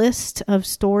running list of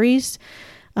stories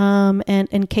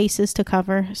and cases to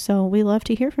cover. So we love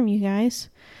to hear from you guys.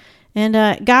 And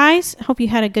guys, hope you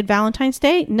had a good Valentine's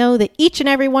Day. Know that each and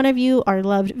every one of you are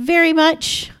loved very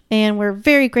much, and we're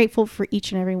very grateful for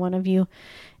each and every one of you.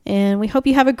 And we hope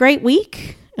you have a great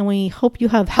week, and we hope you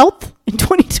have health in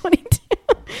 2022.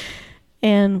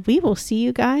 And we will see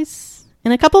you guys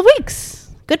in a couple of weeks.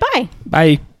 Goodbye.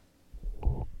 Bye.